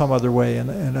done some other way,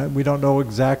 and we don't know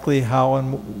exactly how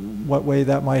and what way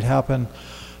that might happen.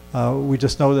 We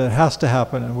just know that it has to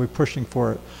happen, and we're pushing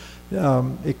for it.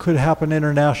 It could happen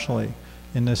internationally,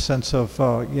 in the sense of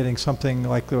getting something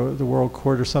like the World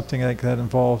Court or something like that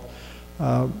involved.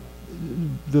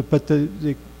 But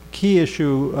the key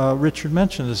issue Richard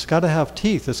mentioned is it's got to have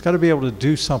teeth. It's got to be able to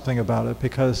do something about it,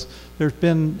 because there's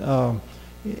been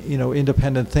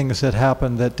independent things that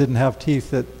happened that didn't have teeth,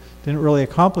 that didn't really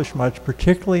accomplish much,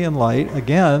 particularly in light,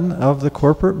 again, of the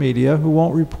corporate media who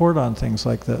won't report on things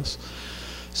like this.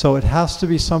 So it has to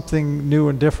be something new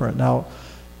and different. Now,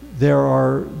 there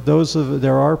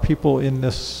are people in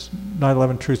this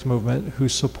 9/11 Truth movement who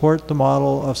support the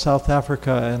model of South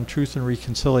Africa and Truth and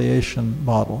Reconciliation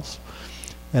models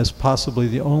as possibly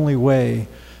the only way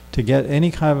to get any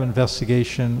kind of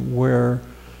investigation where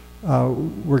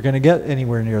we're going to get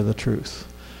anywhere near the truth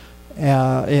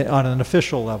on an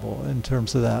official level in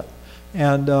terms of that.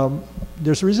 And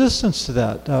there's resistance to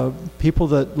that. People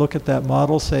that look at that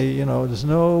model say, there's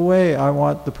no way I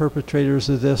want the perpetrators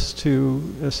of this to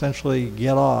essentially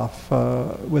get off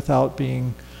without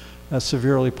being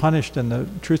severely punished, and the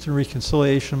Truth and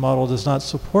Reconciliation model does not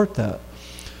support that.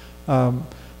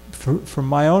 From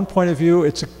my own point of view,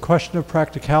 it's a question of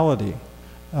practicality.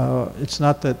 It's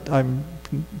not that I'm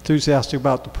enthusiastic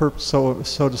about the perp,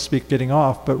 so to speak, getting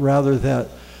off, but rather that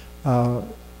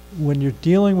when you're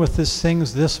dealing with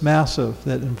things this massive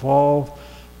that involve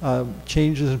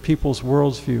changes in people's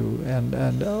worldview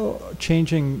and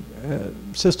changing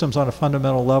systems on a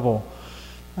fundamental level,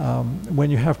 when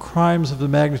you have crimes of the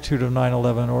magnitude of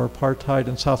 9/11 or apartheid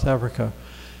in South Africa,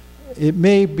 it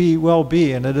may well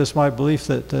be, and it is my belief,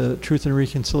 that the Truth and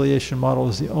Reconciliation model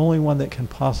is the only one that can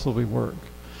possibly work.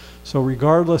 So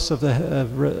regardless of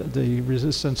the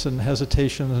resistance and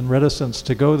hesitation and reticence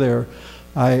to go there,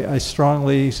 I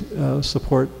strongly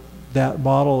support that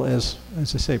model as I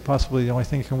say, possibly the only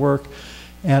thing that can work.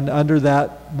 And under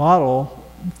that model,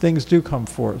 things do come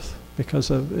forth.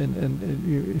 Because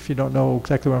if you don't know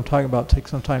exactly what I'm talking about, take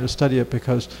some time to study it,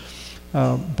 because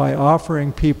by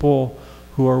offering people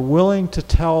who are willing to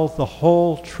tell the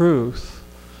whole truth,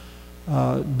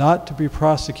 not to be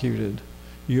prosecuted,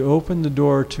 you open the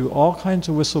door to all kinds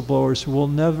of whistleblowers who will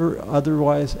never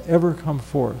otherwise ever come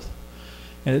forth.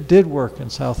 And it did work in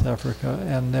South Africa,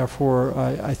 and therefore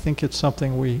I think it's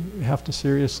something we have to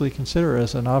seriously consider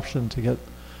as an option to get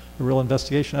a real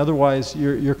investigation. Otherwise,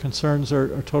 your concerns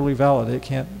are totally valid. It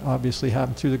can't obviously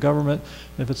happen through the government.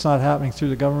 And if it's not happening through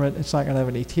the government, it's not going to have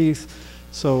any teeth.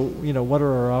 So, what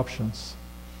are our options?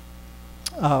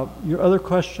 Your other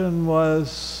question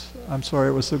was, I'm sorry,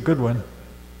 it was a good one.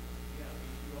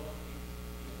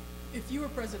 If you were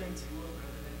president.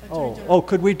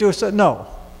 Could we do so? No.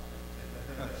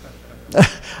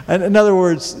 And in other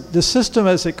words, the system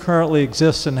as it currently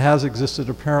exists and has existed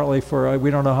apparently for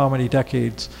we don't know how many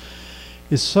decades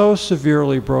is so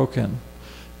severely broken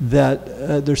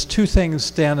that there's two things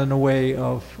stand in the way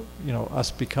of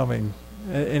us becoming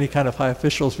any kind of high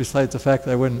officials, besides the fact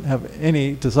that I wouldn't have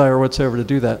any desire whatsoever to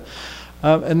do that.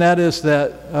 And that is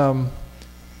that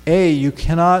you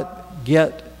cannot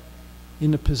get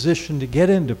in a position to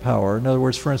get into power. In other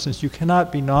words, for instance, you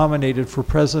cannot be nominated for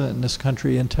president in this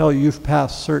country until you've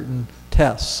passed certain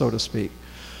tests, so to speak,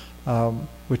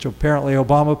 which apparently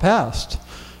Obama passed,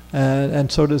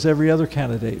 and so does every other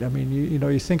candidate. I mean,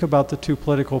 you think about the two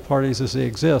political parties as they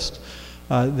exist.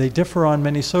 They differ on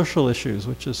many social issues,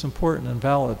 which is important and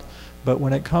valid. But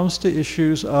when it comes to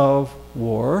issues of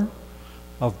war,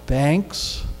 of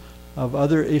banks, of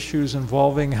other issues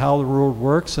involving how the world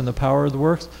works and the power of the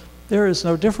works, There is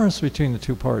no difference between the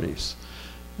two parties.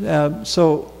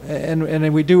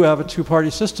 And we do have a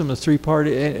two-party system. The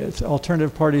three-party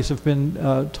alternative parties have been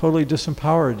totally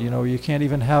disempowered. You know, you can't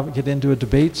even get into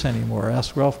debates anymore.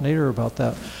 Ask Ralph Nader about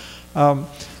that.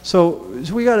 So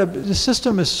the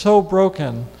system is so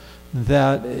broken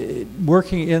that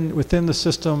working within the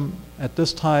system at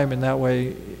this time in that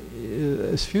way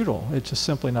is futile. It's just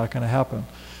simply not going to happen.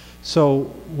 So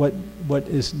what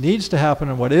needs to happen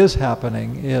and what is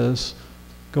happening is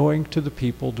going to the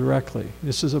people directly.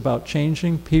 This is about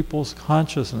changing people's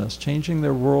consciousness, changing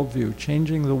their worldview,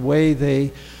 changing the way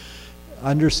they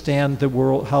understand the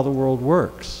world, how the world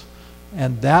works.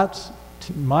 And that's,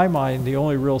 to my mind, the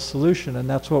only real solution, and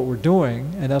that's what we're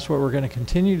doing, and that's what we're going to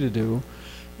continue to do.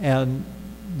 And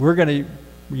we're going to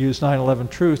use 9/11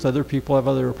 truth. Other people have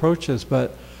other approaches,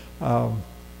 but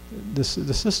the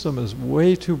system is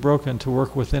way too broken to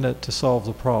work within it to solve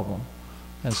the problem.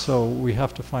 And so we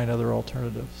have to find other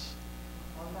alternatives.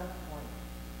 On that point,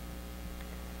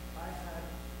 I've had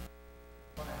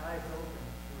my eyes open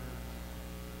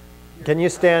for... Can you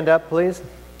stand up, please?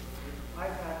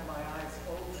 I've had my eyes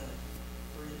open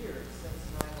for years, since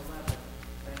 9/11,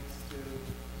 thanks to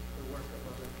the work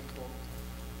of other people.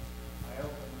 I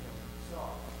opened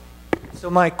and saw. So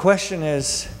my question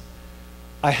is,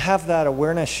 I have that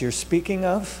awareness you're speaking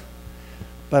of,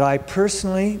 but I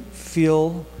personally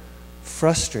feel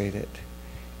frustrated,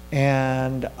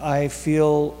 and I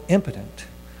feel impotent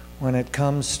when it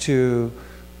comes to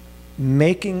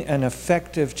making an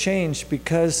effective change,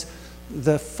 because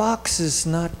the fox is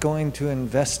not going to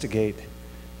investigate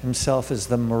himself as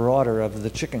the marauder of the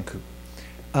chicken coop.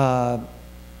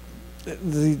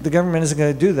 The government isn't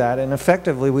going to do that, and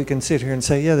effectively we can sit here and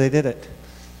say, yeah, they did it.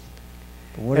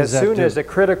 But what does that do? As soon as a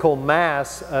critical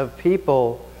mass of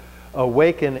people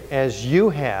awaken as you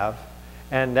have,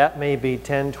 and that may be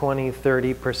 10, 20,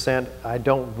 30%, I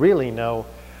don't really know,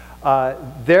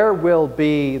 there will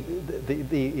be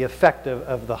the effect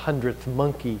of the 100th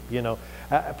monkey, you know.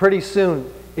 Pretty soon,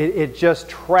 it just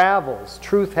travels.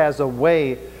 Truth has a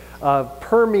way of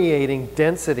permeating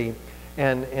density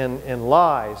and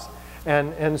lies.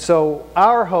 And so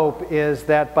our hope is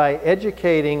that by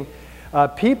educating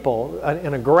people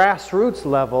in a grassroots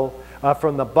level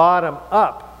from the bottom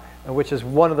up, which is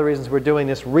one of the reasons we're doing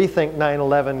this Rethink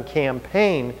 9/11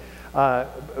 campaign.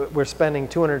 We're spending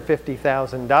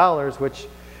 $250,000, which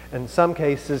in some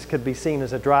cases could be seen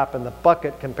as a drop in the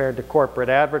bucket compared to corporate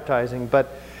advertising,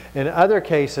 but in other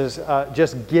cases,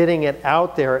 just getting it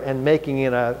out there and making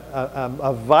it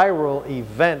a viral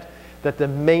event that the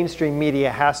mainstream media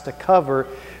has to cover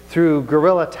through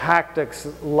guerrilla tactics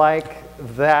like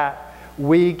that,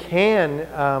 we can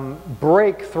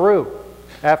break through.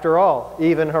 After all,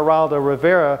 even Geraldo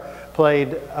Rivera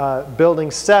played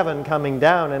Building 7 coming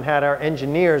down and had our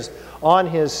engineers on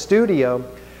his studio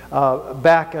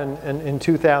back in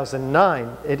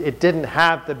 2009. It didn't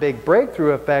have the big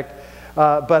breakthrough effect,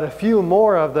 but a few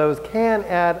more of those can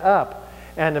add up.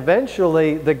 And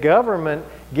eventually the government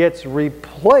gets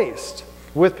replaced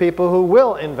with people who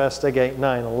will investigate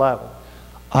 9/11.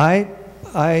 I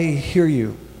hear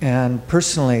you. And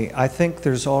personally, I think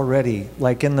there's already,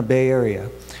 like in the Bay Area,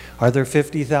 are there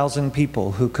 50,000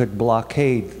 people who could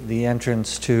blockade the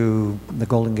entrance to the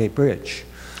Golden Gate Bridge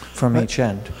from each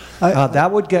end?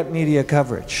 That would get media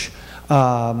coverage.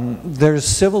 There's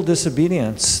civil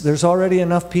disobedience. There's already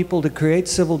enough people to create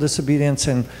civil disobedience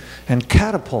and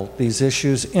catapult these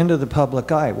issues into the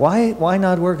public eye. Why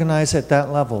not organize at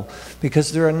that level?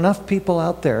 Because there are enough people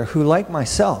out there who, like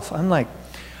myself, I'm like,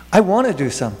 I want to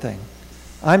do something.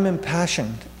 I'm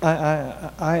impassioned.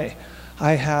 I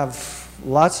have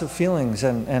lots of feelings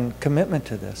and commitment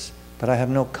to this, but I have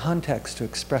no context to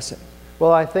express it.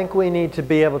 Well, I think we need to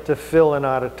be able to fill an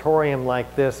auditorium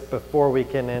like this before we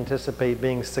can anticipate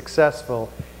being successful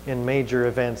in major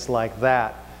events like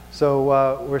that.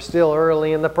 So we're still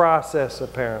early in the process,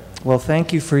 apparently. Well,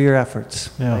 thank you for your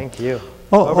efforts. Yeah. Thank you.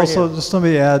 Oh, also, just let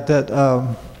me add that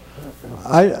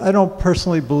I don't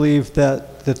personally believe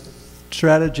that the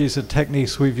strategies and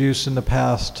techniques we've used in the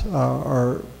past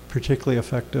are particularly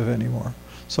effective anymore.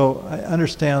 So I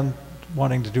understand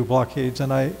wanting to do blockades,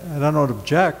 and I don't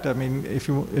object. I mean,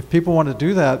 if people want to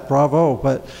do that, bravo.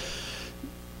 But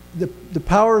the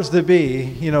powers that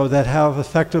be, you know, that have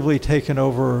effectively taken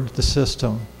over the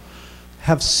system,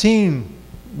 have seen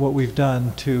what we've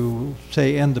done to,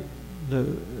 say, end the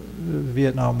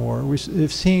Vietnam War.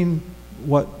 They've seen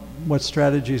what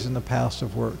strategies in the past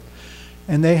have worked.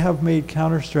 And they have made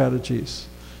counter strategies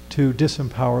to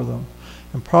disempower them.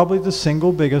 And probably the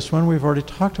single biggest one we've already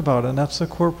talked about, and that's the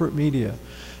corporate media.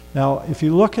 Now, if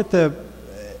you look at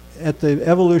at the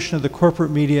evolution of the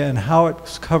corporate media and how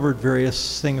it's covered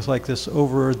various things like this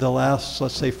over the last,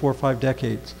 let's say, 4 or 5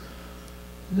 decades.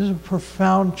 This is a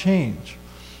profound change.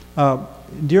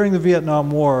 During the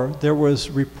Vietnam War, there was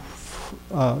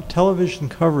television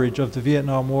coverage of the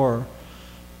Vietnam War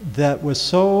that was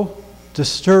so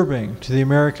disturbing to the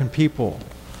American people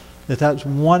that that's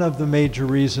one of the major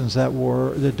reasons that war,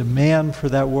 the demand for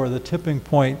that war, the tipping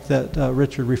point that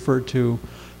Richard referred to,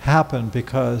 happened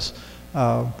because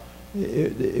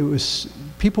it was,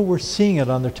 people were seeing it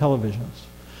on their televisions.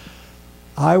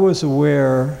 I was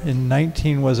aware in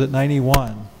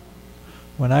 91,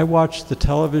 when I watched the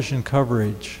television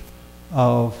coverage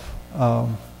of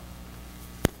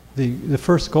the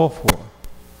first Gulf War,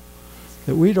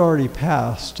 that we'd already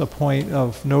passed a point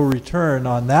of no return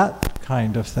on that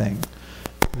kind of thing.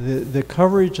 The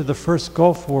coverage of the first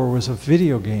Gulf War was a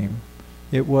video game.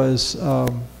 It was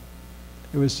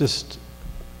just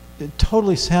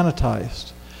totally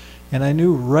sanitized. And I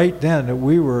knew right then that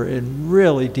we were in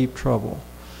really deep trouble.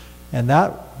 And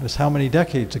that was how many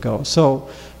decades ago? So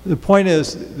the point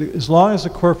is, as long as the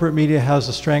corporate media has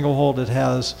the stranglehold it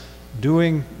has,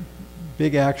 doing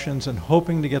big actions and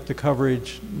hoping to get the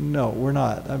coverage, no, we're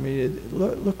not. I mean,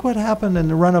 look what happened in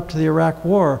the run-up to the Iraq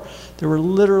War. There were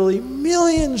literally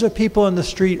millions of people in the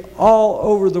street all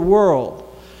over the world,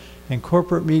 and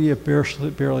corporate media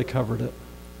barely covered it.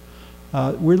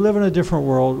 We live in a different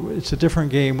world. It's a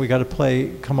different game. We got to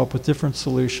play, come up with different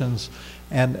solutions,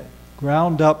 and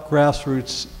ground-up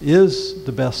grassroots is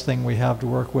the best thing we have to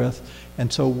work with.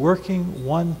 And so working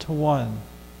one-to-one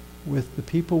with the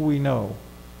people we know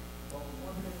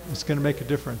is going to make a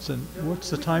difference. And what's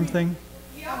the time thing?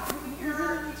 Yeah,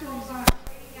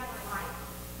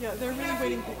 they're really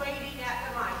waiting.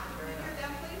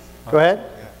 Go ahead.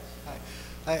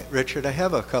 Hi, Richard. I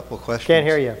have a couple questions. Can't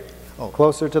hear you. Oh,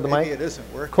 closer to the mic. Maybe it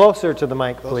isn't working. Closer to the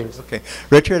mic, please. Okay.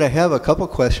 Richard, I have a couple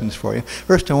questions for you.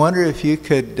 First, I wonder if you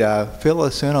could fill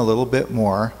us in a little bit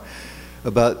more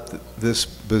about this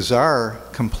bizarre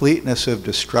completeness of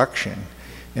destruction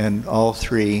in all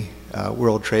 3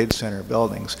 World Trade Center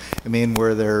buildings. I mean,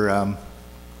 were there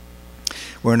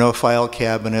were no file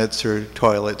cabinets or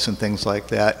toilets and things like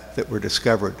that that were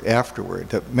discovered afterward,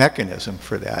 the mechanism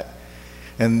for that?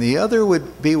 And the other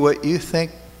would be what you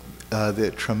think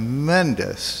the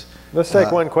tremendous... Let's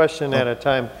take one question at a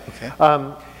time. Okay.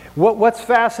 What's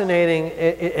fascinating,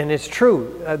 and it's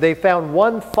true, they found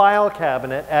one file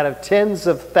cabinet out of tens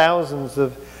of thousands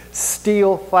of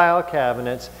steel file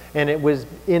cabinets, and it was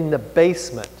in the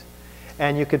basement.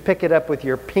 And you could pick it up with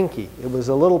your pinky. It was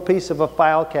a little piece of a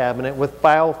file cabinet with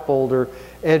file folder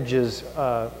edges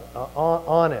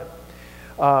on it.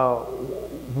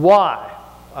 Why?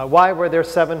 Why were there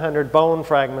 700 bone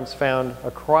fragments found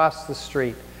across the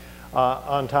street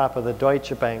on top of the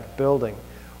Deutsche Bank building?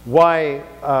 Why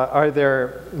are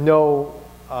there no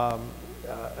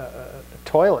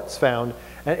toilets found?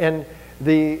 And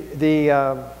the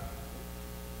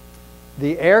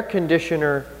air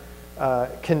conditioner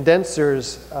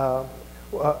condensers the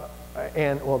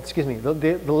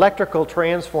electrical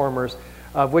transformers,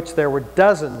 of which there were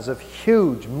dozens of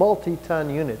huge multi-ton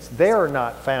units, they are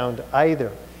not found either.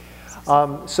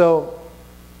 So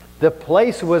the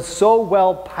place was so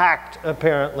well packed,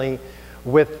 apparently,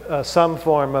 with some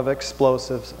form of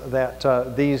explosives that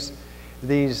these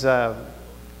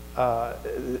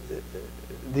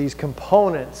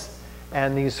components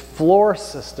and these floor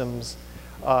systems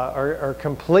are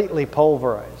completely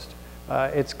pulverized.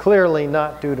 It's clearly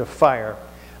not due to fire.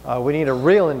 We need a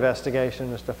real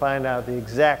investigation as to find out the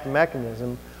exact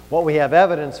mechanism. What we have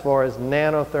evidence for is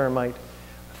nanothermite,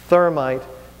 thermite,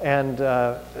 and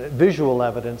visual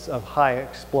evidence of high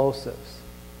explosives.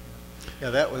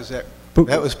 Yeah, that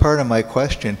was part of my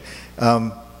question.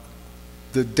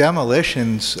 The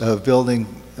demolitions of buildings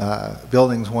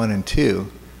 1 and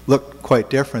 2 look quite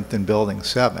different than building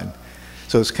 7.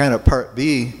 So it's kind of part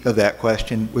B of that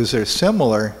question. Was there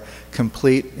similar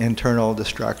complete internal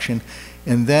destruction?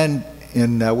 And then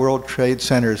in World Trade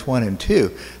Centers 1 and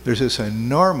 2, there's this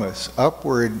enormous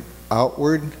upward,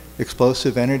 outward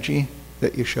explosive energy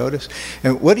that you showed us.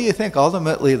 And what do you think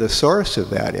ultimately the source of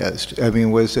that is? I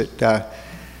mean, was it a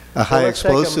high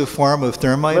explosive form of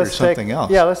thermite or something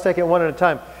else? Yeah, let's take it one at a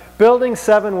time. Building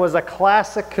 7 was a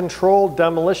classic controlled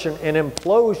demolition and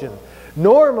implosion.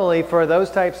 Normally, for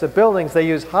those types of buildings, they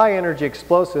use high energy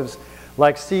explosives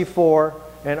like C4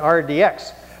 and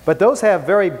RDX. But those have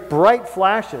very bright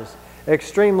flashes,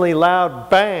 extremely loud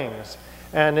bangs.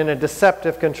 And in a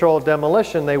deceptive controlled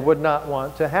demolition, they would not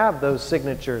want to have those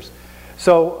signatures.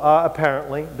 So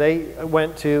apparently, they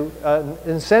went to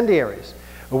incendiaries,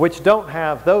 which don't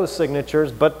have those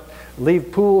signatures, but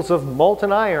leave pools of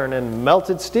molten iron and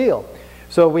melted steel.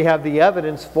 So we have the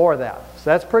evidence for that. So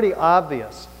that's pretty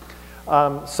obvious.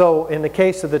 So in the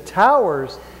case of the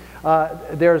towers,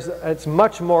 it's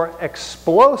much more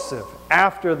explosive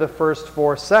after the first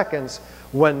 4 seconds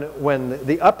when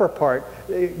the upper part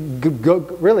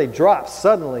really drops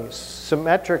suddenly,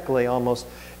 symmetrically almost,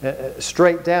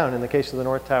 straight down in the case of the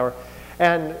North Tower.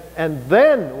 And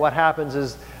then what happens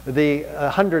is the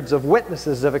hundreds of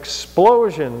witnesses of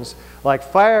explosions like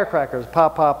firecrackers,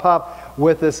 pop, pop, pop,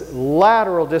 with this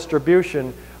lateral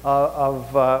distribution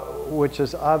which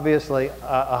is obviously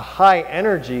a high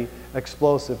energy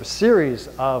explosive series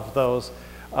of those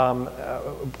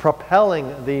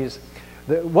propelling these.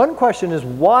 One question is,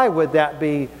 why would that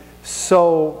be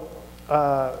so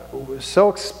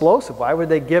explosive? Why would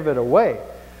they give it away?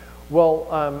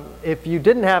 Well, if you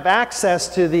didn't have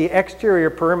access to the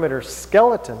exterior perimeter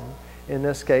skeleton, in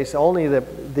this case only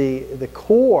the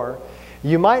core,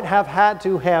 you might have had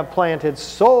to have planted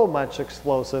so much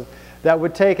explosive that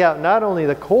would take out not only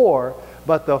the core,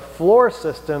 but the floor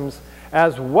systems,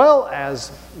 as well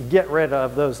as get rid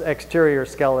of those exterior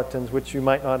skeletons, which you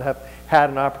might not have had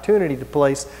an opportunity to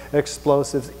place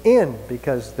explosives in,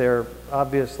 because they're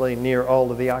obviously near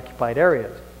all of the occupied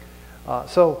areas.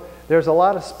 So there's a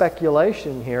lot of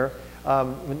speculation here.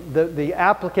 The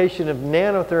application of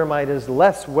nanothermite is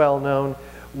less well known.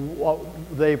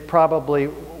 They probably,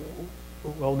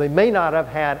 well, they may not have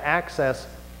had access.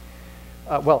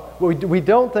 Well, we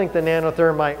don't think the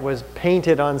nanothermite was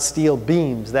painted on steel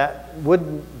beams. That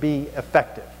wouldn't be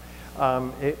effective.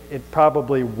 It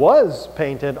probably was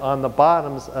painted on the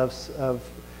bottoms of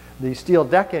the steel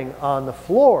decking on the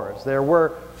floors. There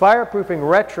were fireproofing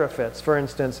retrofits, for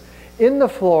instance, in the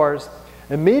floors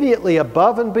immediately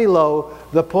above and below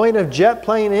the point of jet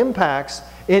plane impacts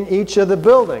in each of the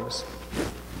buildings,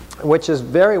 which is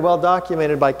very well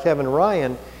documented by Kevin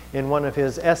Ryan in one of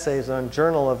his essays on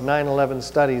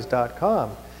journalof911studies.com.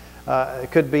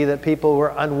 It could be that people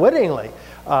were unwittingly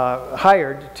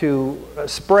hired to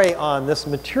spray on this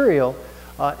material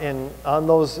on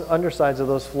those undersides of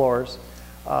those floors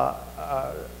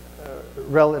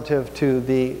relative to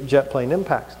the jet plane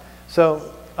impacts.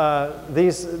 So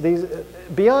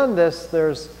beyond this,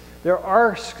 there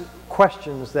are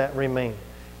questions that remain,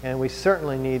 and we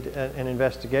certainly need an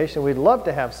investigation. We'd love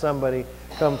to have somebody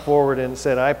come forward and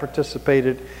said, I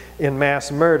participated in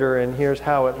mass murder and here's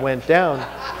how it went down.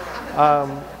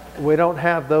 We don't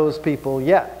have those people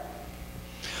yet.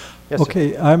 Yes,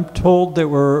 okay, sir. I'm told that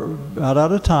we're about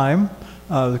out of time.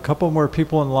 A couple more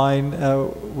people in line.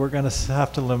 We're going to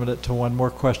have to limit it to one more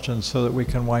question so that we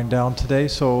can wind down today.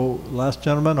 So last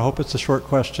gentleman, I hope it's a short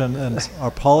question, and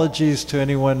apologies to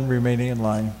anyone remaining in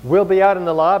line. We'll be out in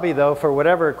the lobby, though, for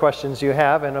whatever questions you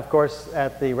have, and of course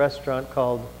at the restaurant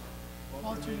called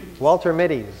Walter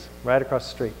Mitty's, right across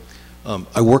the street.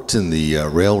 I worked in the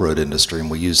railroad industry,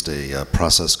 and we used a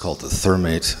process called the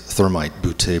thermite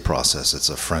boutté process. It's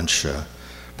a French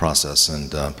process,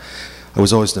 and I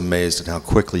was always amazed at how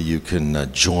quickly you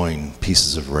can join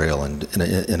pieces of rail, and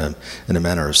in a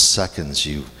matter of seconds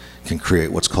you can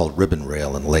create what's called ribbon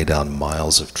rail and lay down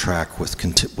miles of track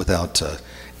without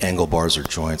angle bars or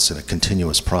joints in a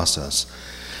continuous process.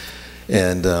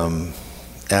 And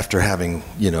after having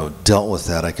dealt with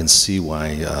that, I can see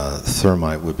why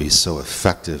thermite would be so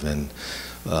effective in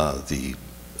the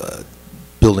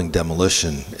building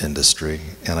demolition industry.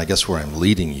 And I guess where I'm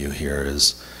leading you here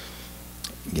is,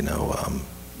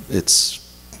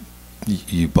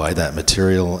 you buy that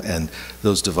material, and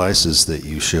those devices that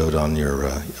you showed on your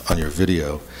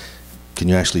video, can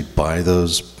you actually buy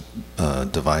those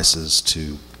devices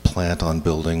to plant on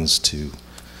buildings to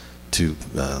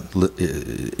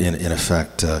in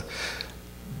effect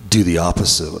do the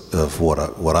opposite of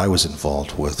what I was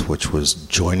involved with, which was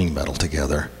joining metal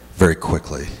together very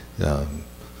quickly?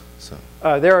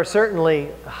 There are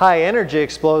certainly high-energy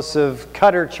explosive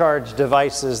cutter-charge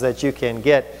devices that you can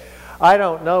get. I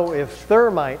don't know if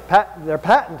thermite, they're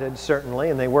patented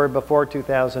certainly, and they were before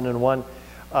 2001.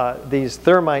 These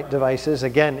thermite devices,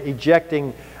 again,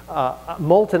 ejecting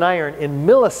molten iron in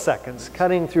milliseconds,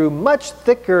 cutting through much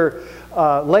thicker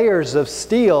layers of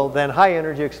steel than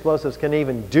high-energy explosives can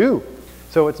even do.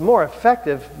 So it's more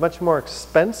effective, much more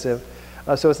expensive.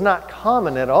 So it's not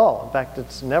common at all. In fact,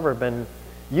 it's never been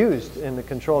used in the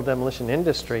controlled demolition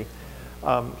industry.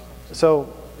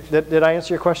 So did I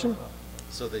answer your question?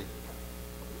 So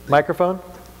microphone?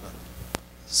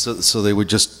 So they would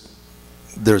just,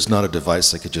 there's not a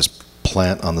device that could just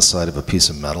plant on the side of a piece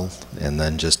of metal and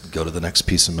then just go to the next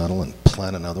piece of metal and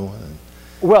plant another one?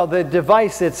 Well, the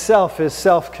device itself is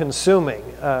self-consuming.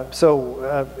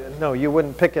 No, you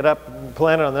wouldn't pick it up and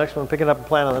plant it on the next one, pick it up and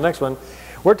plant it on the next one.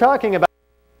 We're talking about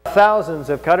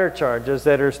thousands of cutter charges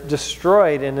that are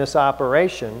destroyed in this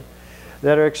operation,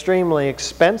 that are extremely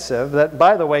expensive, that,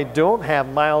 by the way, don't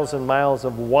have miles and miles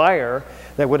of wire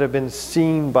that would have been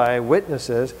seen by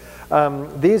witnesses.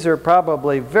 These are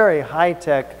probably very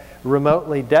high-tech,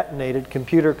 remotely detonated,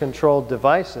 computer-controlled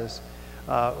devices.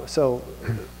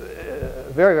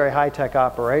 Very, very high-tech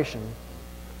operation.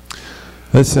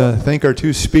 Let's thank our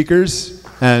two speakers,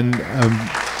 and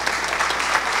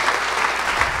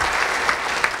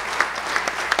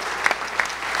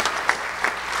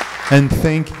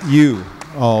thank you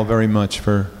all very much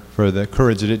for the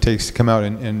courage that it takes to come out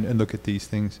and look at these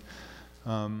things.